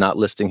been for not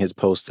listing his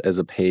posts as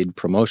a paid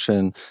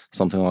promotion,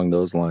 something along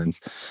those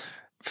lines.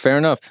 Fair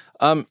enough.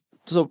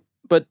 So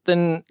but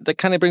then that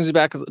kind of brings me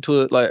back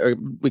to or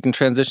we can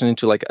transition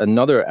into like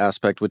another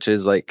aspect, which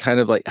is like kind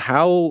of like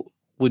how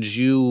would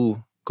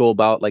you go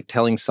about like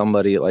telling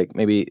somebody like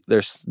maybe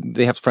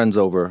they have friends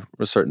over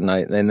a certain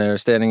night and they're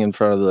standing in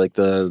front of like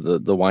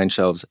the wine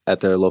shelves at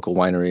their local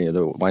winery or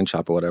the wine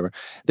shop or whatever.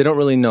 They don't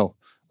really know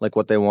like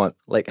what they want.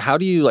 Like how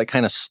do you like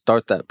kind of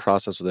start that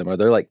process with them? Are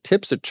there like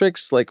tips or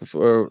tricks like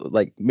for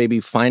like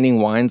maybe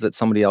finding wines that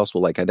somebody else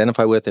will like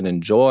identify with and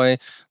enjoy?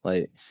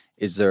 Like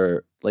is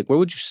there like where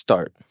would you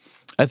start?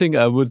 I think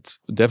I would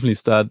definitely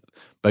start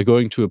by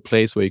going to a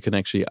place where you can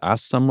actually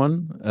ask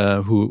someone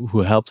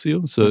who helps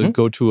you. So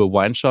go to a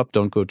wine shop,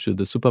 don't go to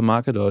the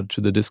supermarket or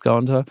to the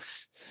discounter.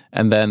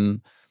 And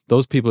then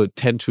those people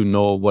tend to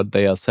know what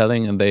they are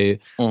selling and they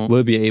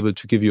will be able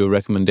to give you a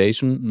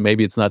recommendation.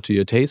 Maybe it's not to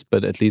your taste,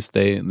 but at least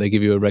they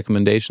give you a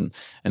recommendation.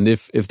 And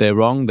if they're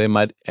wrong, they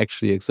might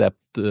actually accept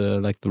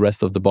like the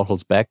rest of the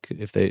bottles back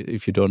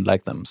if you don't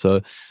like them.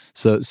 So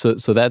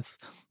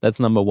that's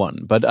number one.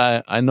 But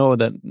I know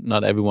that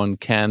not everyone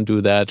can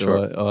do that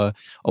or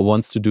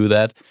wants to do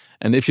that.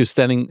 And if you're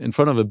standing in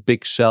front of a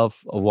big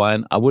shelf of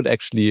wine, I would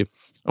actually,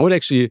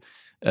 unless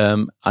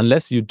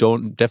you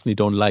definitely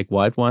don't like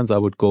white wines, I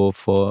would go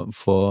for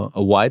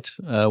a white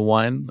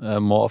wine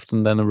more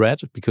often than a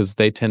red, because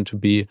they tend to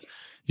be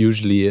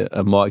usually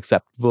more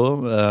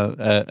acceptable.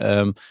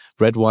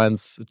 Red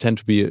wines tend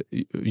to be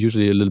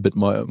usually a little bit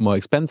more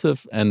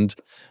expensive, and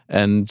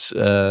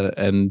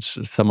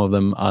some of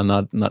them are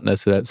not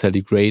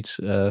necessarily great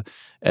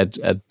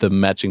at the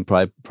matching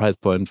price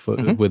point for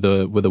with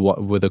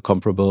a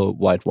comparable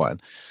white wine.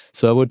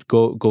 So I would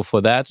go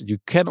for that. You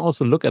can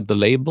also look at the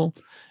label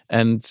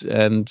and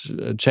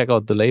check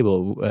out the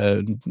label.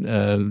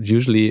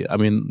 Usually, I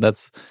mean,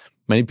 that's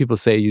many people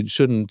say you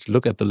shouldn't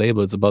look at the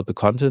label; it's about the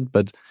content.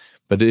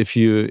 But if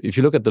you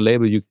look at the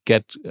label, you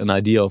get an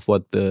idea of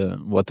what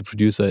the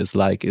producer is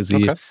like. Is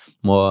he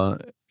more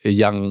a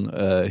young,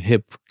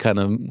 hip kind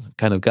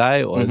of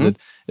guy, or is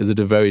it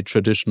a very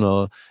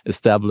traditional,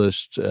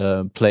 established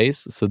place?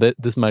 So that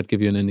this might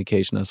give you an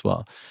indication as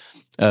well.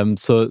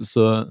 So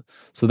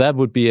that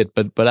would be it.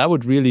 But I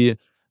would really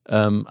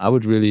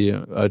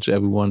urge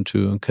everyone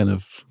to kind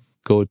of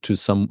go to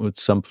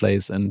some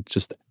place and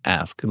just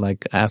ask in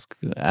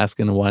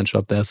a wine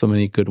shop. There are so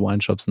many good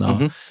wine shops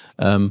now,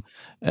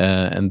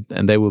 and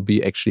they will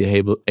be actually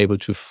able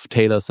to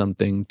tailor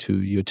something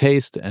to your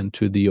taste and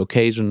to the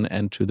occasion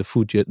and to the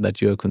food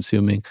that you're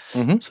consuming.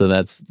 So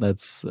that's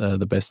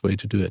the best way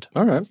to do it.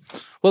 All right.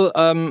 Well,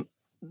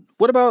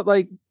 what about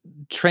like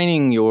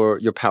training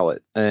your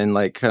palate and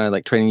like kind of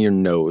like training your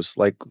nose?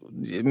 Like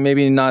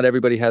maybe not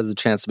everybody has the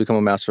chance to become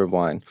a master of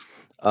wine.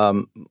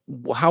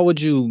 How would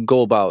you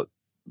go about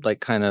like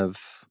kind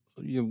of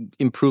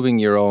improving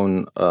your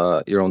own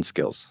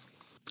skills?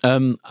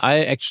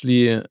 I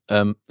actually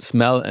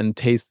smell and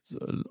taste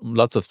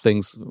lots of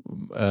things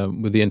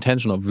with the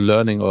intention of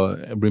learning or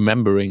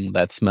remembering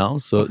that smell.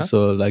 So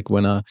like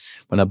when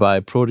I buy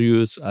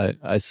produce,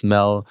 I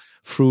smell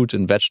fruit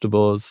and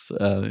vegetables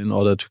in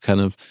order to kind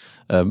of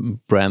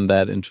brand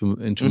that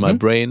into my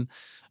brain.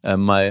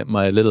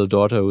 My little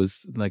daughter, who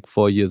is like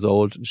 4 years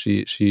old,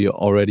 she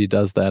already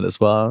does that as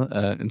well,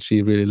 and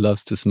she really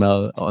loves to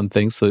smell on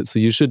things. So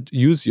you should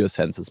use your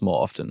senses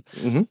more often,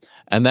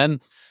 and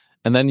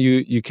then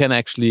you can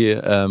actually.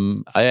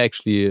 I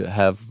actually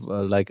have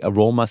like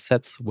aroma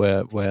sets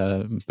where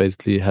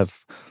basically have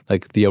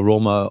like the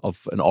aroma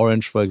of an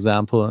orange, for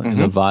example,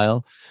 in a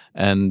vial,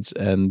 and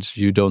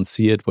you don't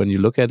see it when you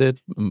look at it.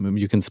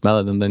 You can smell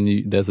it, and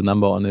then there's a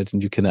number on it,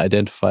 and you can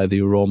identify the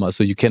aroma.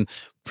 So you can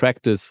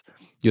practice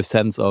your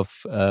sense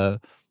of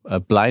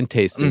blind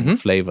tasting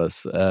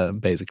flavors,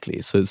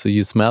 basically. So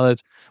you smell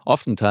it.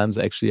 Oftentimes,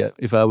 actually,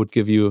 if I would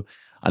give you,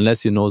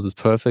 unless your nose is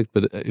perfect,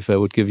 but if I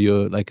would give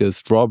you like a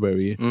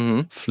strawberry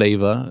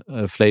flavor,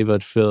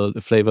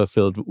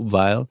 flavor-filled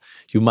vial,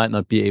 you might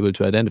not be able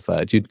to identify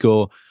it. You'd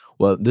go,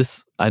 well,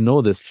 I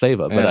know this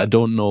flavor, but I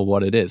don't know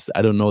what it is.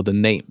 I don't know the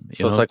name.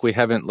 So it's like we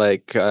haven't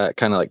like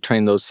kind of like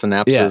trained those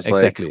synapses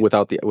exactly. like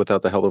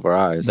without the help of our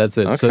eyes. That's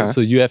it. Okay.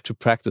 So you have to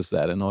practice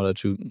that in order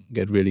to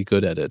get really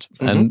good at it.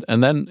 And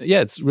then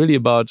it's really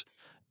about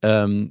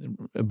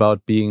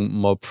being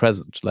more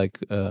present. Like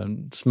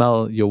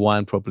smell your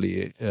wine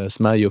properly,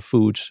 smell your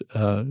food,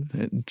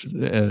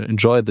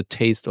 enjoy the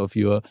taste of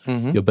your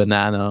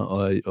banana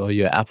or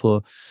your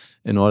apple,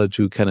 in order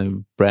to kind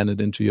of brand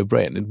it into your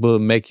brain. It will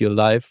make your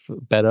life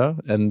better,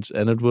 and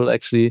it will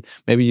actually,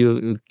 maybe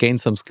you'll gain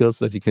some skills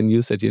that you can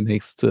use at your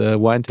next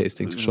wine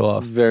tasting to show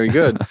off. Very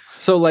good.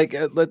 So like,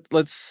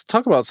 let's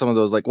talk about some of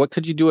those. Like, what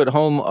could you do at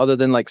home other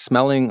than like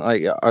smelling?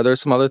 Like, are there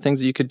some other things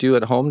that you could do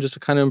at home just to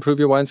kind of improve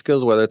your wine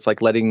skills, whether it's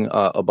like letting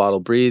a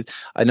bottle breathe?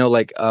 I know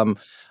like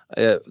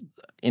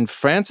in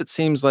France, it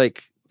seems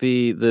like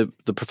the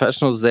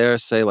professionals there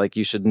say like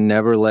you should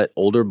never let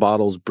older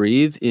bottles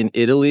breathe. In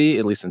Italy,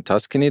 at least in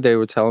Tuscany, they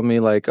were telling me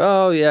like,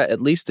 oh yeah,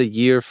 at least a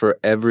year for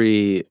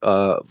every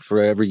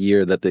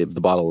year that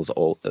the bottle is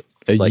old.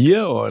 A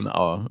year or an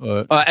hour?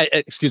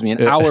 Excuse me,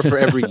 an hour for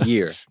every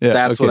year.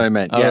 That's okay. what I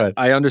meant. All yeah, right.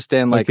 I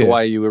understand like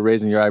why you were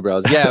raising your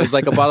eyebrows. Yeah, it was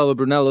like a bottle of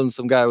Brunello, and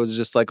some guy was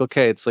just like,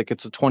 okay, it's a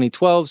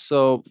 2012,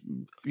 so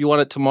you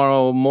want it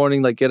tomorrow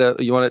morning, like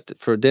you want it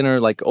for dinner,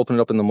 like open it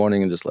up in the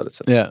morning and just let it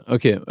sit. Yeah,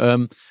 okay.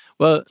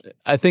 Well,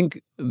 I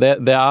think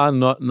there are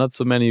not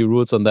so many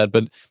rules on that,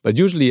 but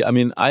usually, I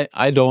mean,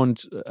 I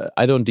don't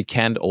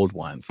decant old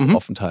wines.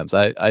 Oftentimes,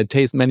 I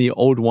taste many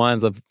old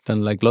wines. I've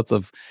done like lots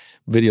of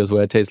videos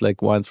where I taste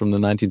like wines from the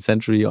 19th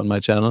century on my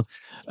channel.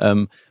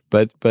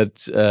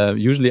 But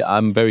usually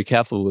I'm very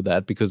careful with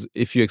that, because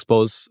if you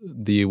expose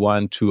the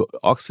wine to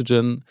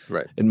oxygen,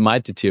 it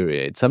might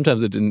deteriorate.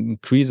 Sometimes it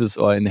increases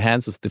or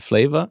enhances the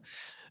flavor.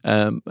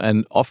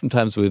 And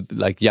oftentimes with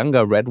like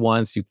younger red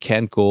wines, you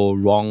can't go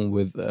wrong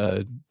with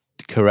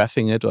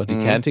caraffing it or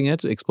decanting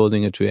it,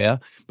 exposing it to air.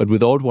 But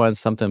with old wines,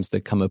 sometimes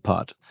they come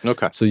apart.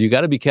 Okay. So you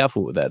got to be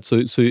careful with that. So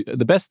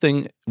the best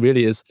thing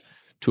really is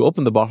to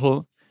open the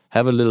bottle,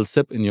 have a little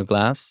sip in your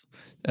glass,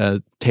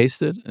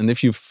 taste it, and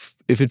if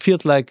it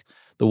feels like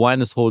the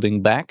wine is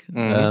holding back,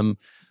 then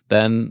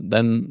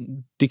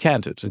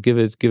decant it, give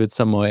it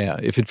some more air.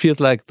 If it feels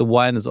like the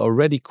wine is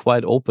already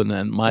quite open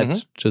and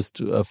might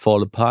just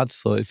fall apart,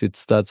 so if it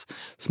starts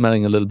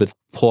smelling a little bit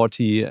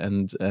porty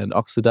and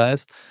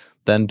oxidized,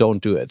 then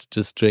don't do it.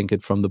 Just drink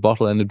it from the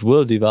bottle, and it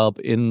will develop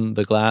in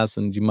the glass,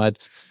 and you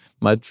might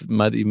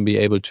even be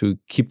able to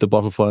keep the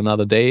bottle for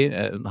another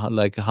day,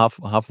 like half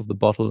of the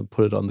bottle, and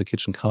put it on the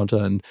kitchen counter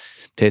and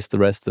taste the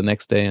rest the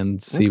next day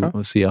and see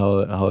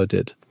how it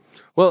did.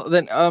 Well,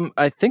 then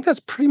I think that's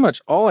pretty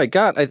much all I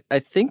got. I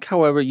think,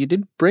 however, you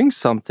did bring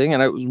something,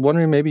 and I was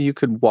wondering maybe you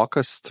could walk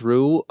us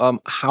through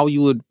how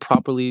you would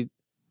properly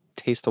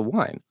taste a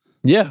wine.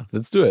 Yeah,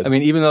 let's do it. I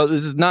mean, even though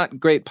this is not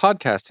great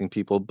podcasting,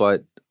 people,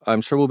 but I'm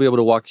sure we'll be able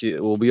to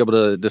we'll be able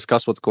to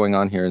discuss what's going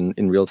on here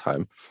in real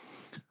time.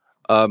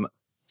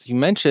 You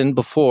mentioned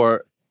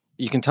before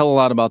you can tell a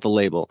lot about the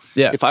label.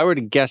 Yeah. If I were to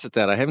guess at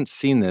that, I haven't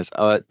seen this.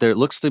 There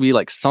looks to be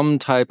like some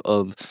type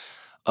of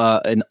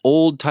an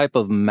old type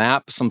of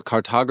map, some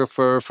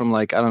cartographer from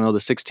like, I don't know, the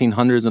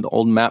 1600s, an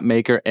old map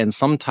maker, and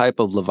some type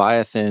of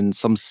Leviathan,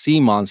 some sea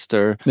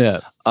monster.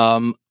 Yeah.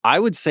 I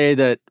would say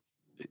that,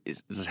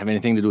 does this have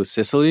anything to do with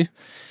Sicily?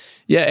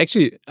 Yeah,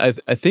 actually, I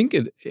think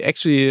it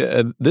actually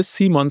this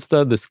sea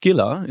monster, the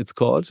Scylla, it's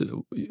called,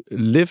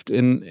 lived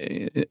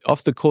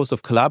off the coast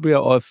of Calabria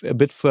or a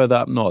bit further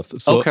up north.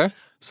 So, okay.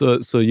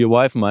 So your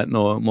wife might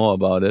know more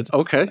about it.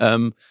 Okay.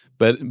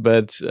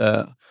 But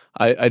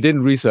I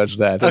didn't research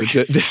that.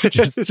 Okay. It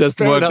just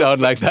worked out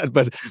like that.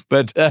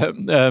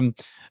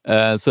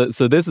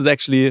 So this is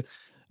actually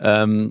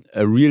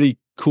a really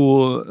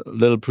cool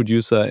little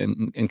producer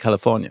in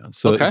California.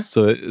 So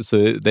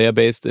they are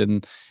based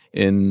in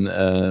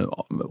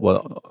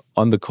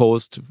on the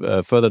coast,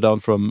 further down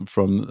from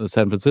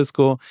San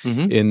Francisco,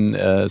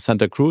 in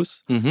Santa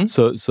Cruz.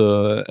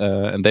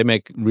 And they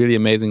make really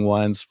amazing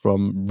wines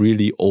from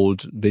really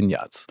old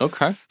vineyards.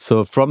 Okay.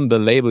 So from the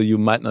label, you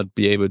might not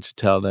be able to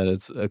tell that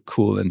it's a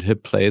cool and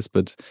hip place,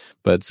 but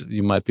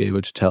you might be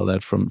able to tell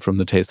that from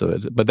the taste of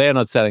it. But they are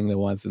not selling the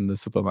wines in the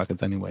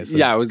supermarkets anyway. So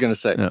yeah, I was going to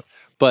say. Yeah.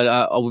 But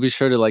I'll be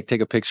sure to like take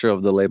a picture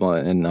of the label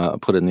and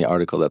put it in the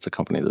article that's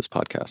accompanying this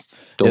podcast.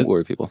 Don't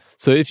worry, people.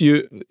 So if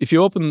you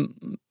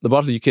open the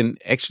bottle, you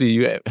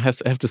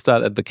have to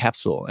start at the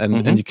capsule,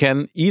 and you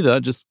can either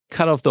just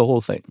cut off the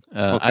whole thing.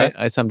 Okay.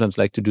 I sometimes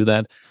like to do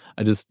that.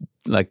 I just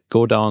like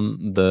go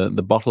down the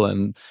bottle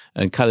and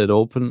cut it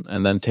open,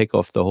 and then take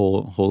off the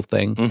whole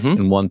thing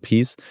in one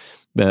piece.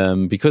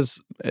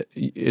 Because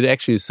it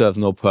actually serves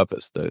no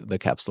purpose, the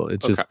capsule.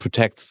 It just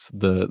protects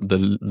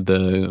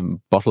the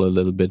bottle a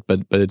little bit,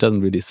 but it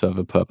doesn't really serve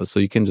a purpose. So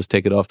you can just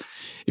take it off.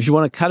 If you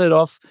want to cut it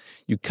off,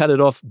 you cut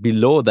it off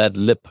below that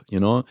lip, you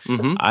know.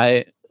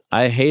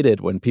 I hate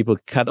it when people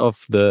cut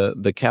off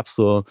the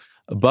capsule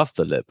above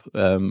the lip,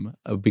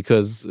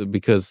 because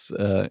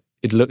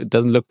it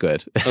doesn't look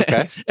good.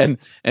 Okay. and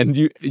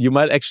you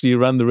might actually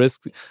run the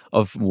risk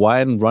of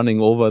wine running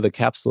over the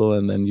capsule,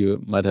 and then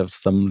you might have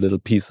some little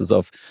pieces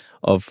of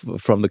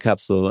from the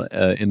capsule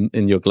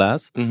in your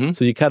glass.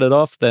 So you cut it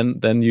off,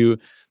 then you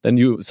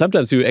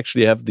sometimes you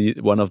actually have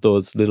one of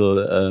those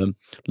little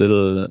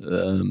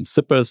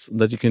zippers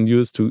that you can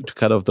use to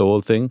cut off the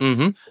whole thing.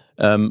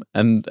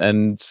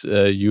 And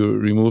you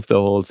remove the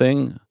whole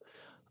thing.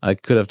 I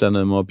could have done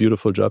a more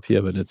beautiful job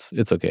here, but it's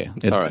okay.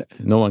 It's all right.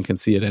 No one can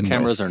see it anyway.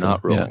 Cameras are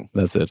not rolling.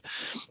 Yeah, that's it.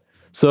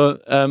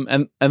 So,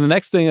 and the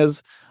next thing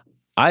is,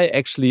 I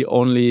actually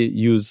only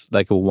use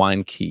like a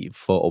wine key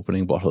for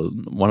opening bottle.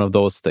 One of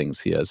those things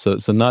here. So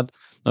not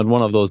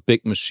one of those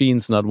big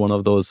machines. Not one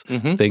of those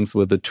things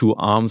with the two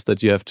arms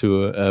that you have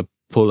to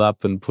pull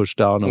up and push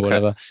down or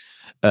whatever.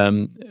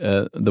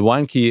 The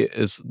wine key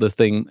is the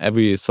thing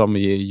every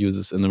sommelier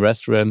uses in the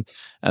restaurant,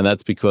 and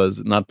that's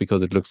not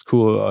because it looks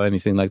cool or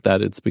anything like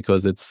that. It's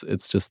because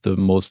it's just the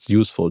most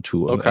useful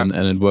tool, and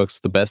it works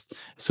the best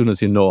as soon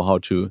as you know how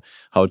to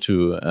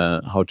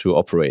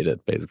operate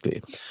it,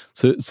 basically.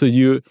 So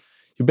you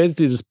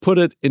basically just put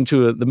it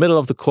into the middle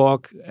of the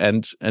cork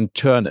and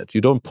turn it.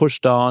 You don't push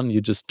down.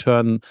 You just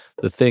turn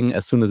the thing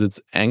as soon as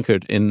it's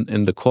anchored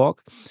in the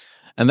cork.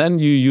 And then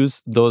you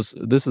use those.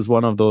 This is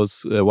one of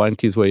those wine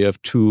keys where you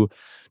have two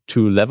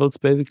levels,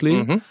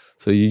 basically.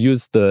 So you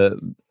use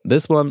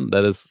this one,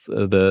 that is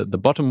the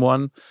bottom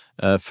one,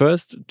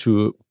 first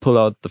to pull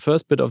out the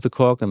first bit of the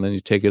cork, and then you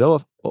take it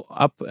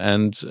up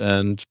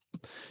and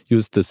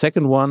use the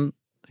second one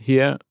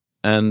here,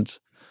 and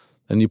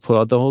then you pull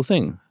out the whole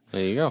thing.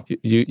 There you go.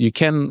 You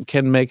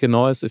can make a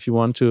noise if you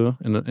want to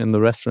in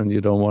the restaurant.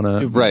 You don't want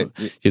to. Right.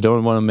 You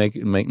don't want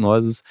to make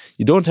noises.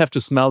 You don't have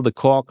to smell the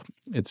cork.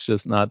 It's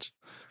just not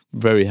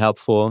very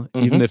helpful.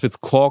 Even if it's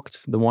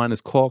corked, the wine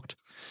is corked.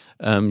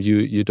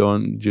 You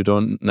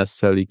don't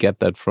necessarily get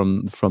that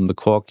from the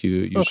cork.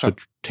 You should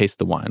taste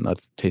the wine,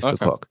 not taste the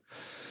cork.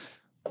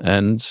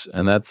 And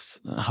that's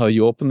how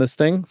you open this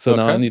thing. So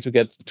now I need to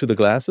get to the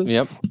glasses.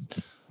 Yep.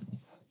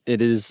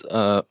 It is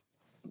the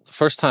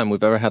first time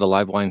we've ever had a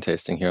live wine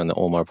tasting here on the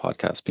OMR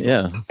podcast.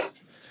 Yeah.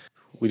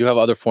 We do have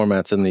other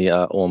formats in the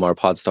OMR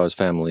Podstars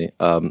family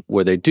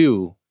where they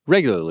do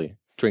regularly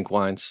drink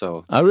wine.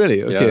 So. Oh,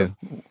 really? Okay.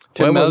 Yeah.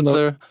 Tim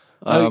Meltzer.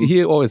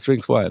 He always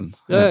drinks wine.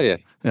 Yeah.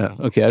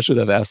 Okay, I should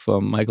have asked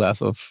for my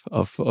glass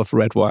of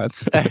red wine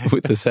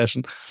with the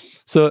session.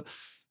 So,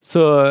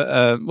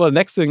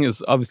 next thing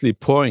is obviously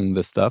pouring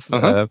this stuff.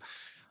 I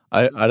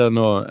don't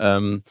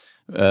know.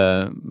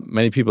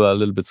 Many people are a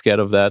little bit scared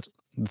of that.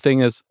 The thing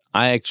is,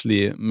 I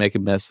actually make a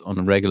mess on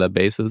a regular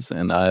basis,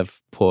 and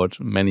I've poured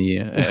many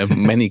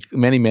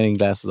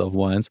glasses of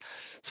wines.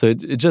 So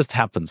it just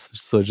happens.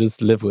 So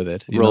just live with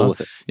it. Roll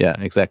with it. Yeah,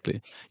 exactly.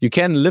 You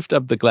can lift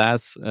up the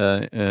glass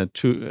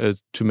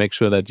to make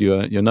sure that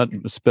you're not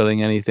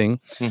spilling anything,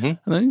 and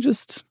then you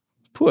just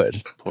pour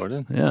it. Pour it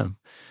in. Yeah. And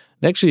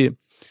actually,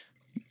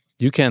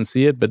 you can't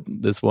see it, but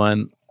this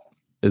wine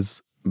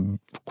is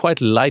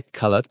quite light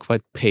colored,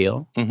 quite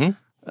pale.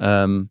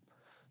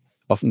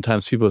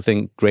 Oftentimes people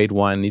think great red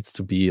wine needs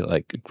to be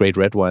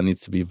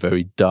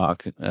very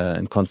dark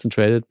and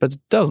concentrated, but it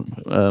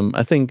doesn't.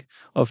 I think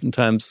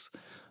oftentimes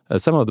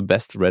some of the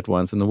best red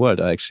wines in the world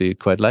are actually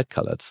quite light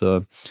colored.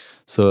 So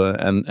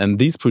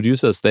these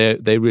producers,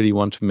 they really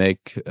want to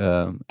make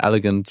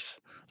elegant,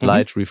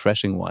 light,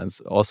 refreshing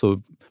wines.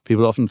 Also,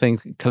 people often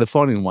think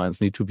Californian wines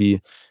need to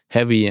be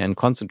heavy and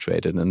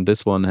concentrated, and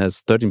this one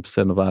has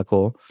 13% of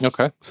alcohol.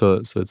 Okay.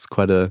 So it's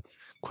quite a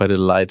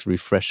light,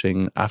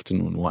 refreshing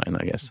afternoon wine,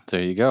 I guess.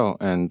 There you go.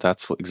 And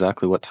that's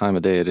exactly what time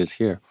of day it is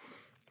here.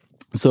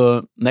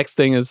 So next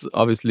thing is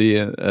obviously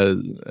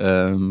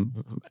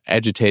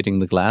agitating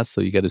the glass. So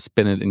you got to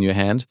spin it in your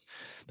hand.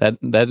 That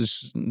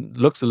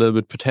looks a little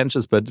bit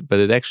pretentious, but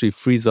it actually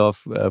frees up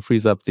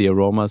the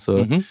aroma.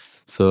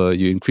 So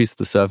you increase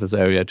the surface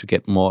area to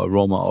get more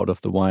aroma out of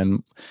the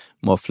wine,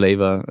 more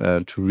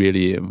flavor to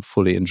really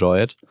fully enjoy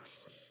it.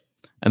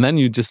 And then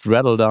you just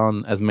rattle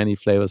down as many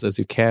flavors as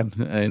you can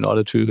in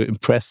order to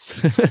impress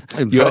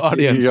your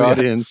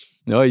audience.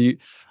 No,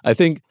 I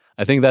think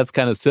that's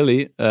kind of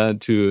silly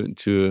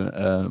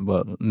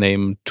to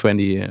name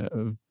 20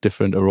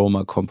 different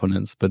aroma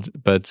components, but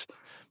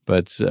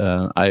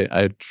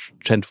I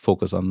tend to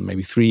focus on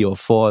maybe 3 or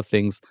 4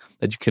 things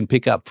that you can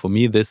pick up. For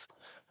me, this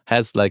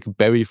has like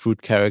berry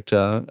fruit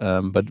character,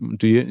 but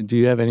do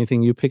you have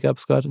anything you pick up,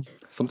 Scott?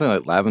 Something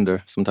like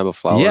lavender, some type of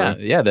flower.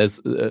 Yeah. There's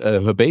a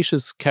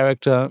herbaceous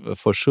character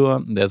for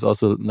sure. There's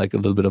also like a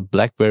little bit of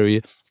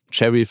blackberry,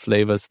 cherry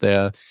flavors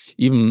there,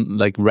 even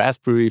like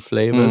raspberry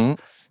flavors.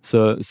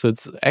 So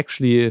it's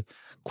actually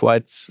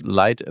quite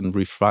light and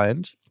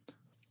refined.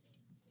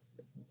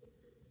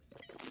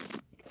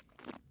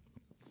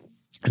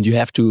 And you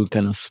have to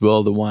kind of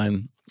swirl the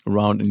wine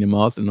around in your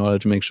mouth in order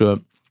to make sure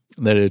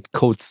that it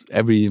coats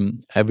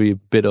every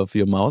bit of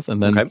your mouth,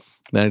 and then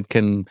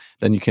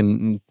you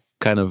can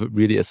kind of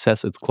really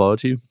assess its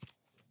quality.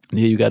 And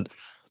here you got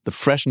the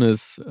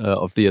freshness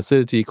of the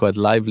acidity, quite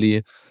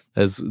lively.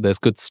 There's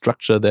good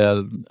structure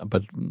there,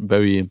 but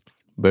very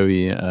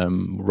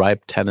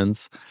ripe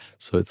tannins.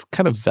 So it's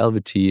kind of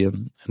velvety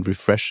and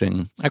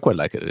refreshing. I quite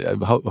like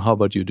it. How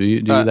about you? Do you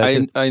like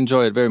it? I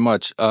enjoy it very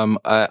much.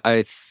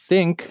 I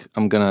think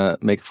I'm gonna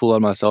make a fool out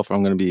of myself, or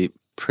I'm gonna be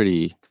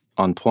pretty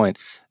on point.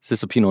 Is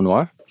this a Pinot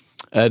Noir?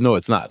 No,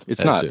 it's not.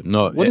 It's not.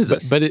 No. What is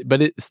this?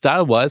 But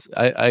style-wise,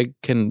 I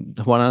can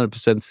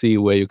 100% see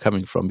where you're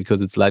coming from,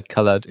 because it's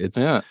light-colored.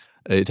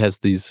 It has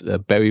these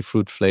berry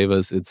fruit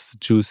flavors. It's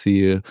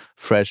juicy,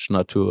 fresh,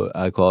 not too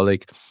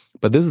alcoholic.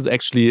 But this is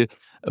actually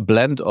a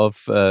blend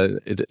of,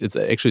 it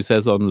actually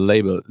says on the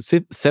label,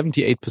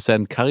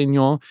 78%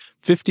 Carignan,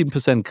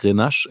 15%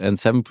 Grenache, and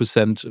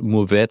 7%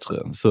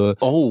 Mourvèdre. So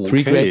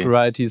 3 grape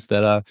varieties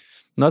that are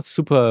not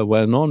super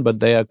well known, but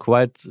they are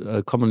quite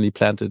commonly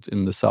planted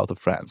in the south of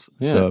France.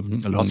 Yeah. So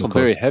along Also the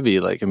coast. very heavy.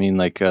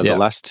 The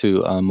last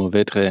two,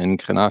 Mourvedre and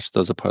Grenache,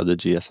 those are part of the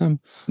GSM.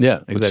 Yeah,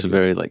 exactly. Which is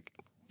very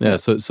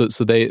So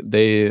they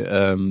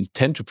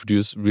tend to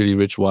produce really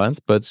rich wines,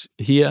 but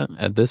here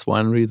at this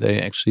winery they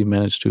actually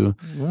managed to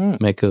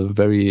make a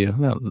very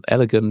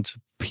elegant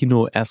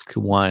Pinot-esque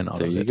wine out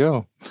of it. There you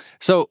go.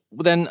 So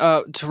then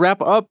to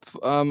wrap up,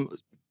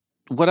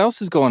 what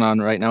else is going on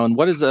right now, and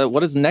what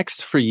is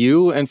next for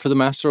you and for the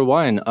Master of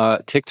Wine?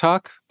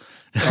 TikTok?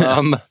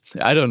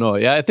 I don't know.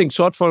 Yeah, I think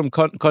short form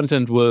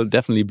content will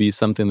definitely be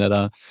something that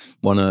I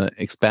want to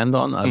expand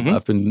on.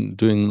 I've been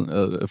doing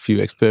a few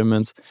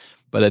experiments,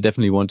 but I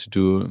definitely want to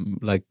do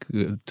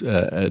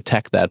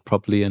attack that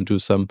properly and do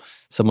some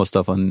more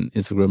stuff on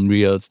Instagram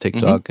Reels,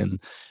 TikTok, and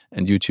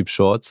YouTube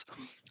Shorts.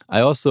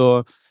 I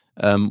also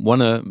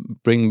want to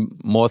bring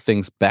more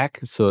things back.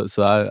 So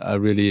I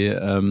really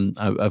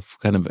I've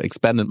kind of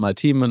expanded my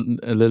team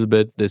a little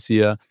bit this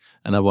year,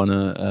 and I want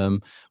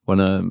to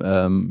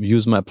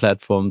use my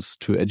platforms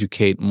to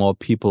educate more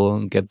people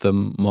and get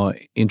them more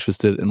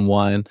interested in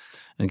wine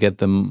and get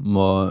them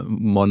more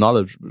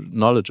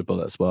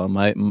knowledgeable as well.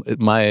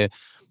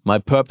 My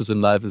purpose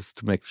in life is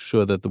to make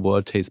sure that the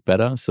world tastes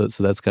better. So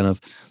that's kind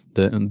of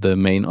the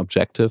main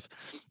objective.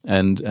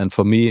 And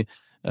for me,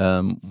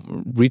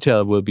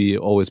 retail will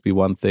always be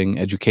one thing.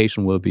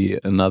 Education will be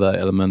another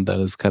element that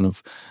is kind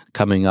of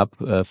coming up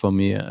for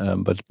me.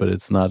 But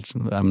it's not.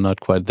 I'm not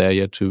quite there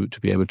yet to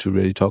be able to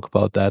really talk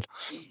about that.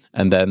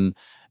 And then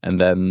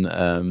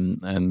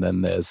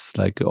there's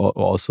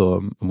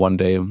also one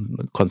day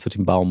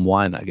Konstantin Baum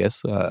wine. I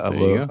guess I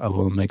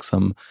will make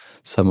some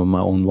of my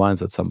own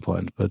wines at some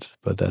point, but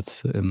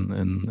that's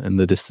in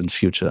the distant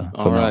future.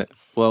 All right.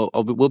 Well,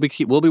 we'll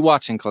be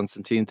watching,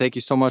 Konstantin. Thank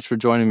you so much for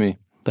joining me.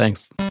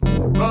 Thanks.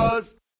 Buzz.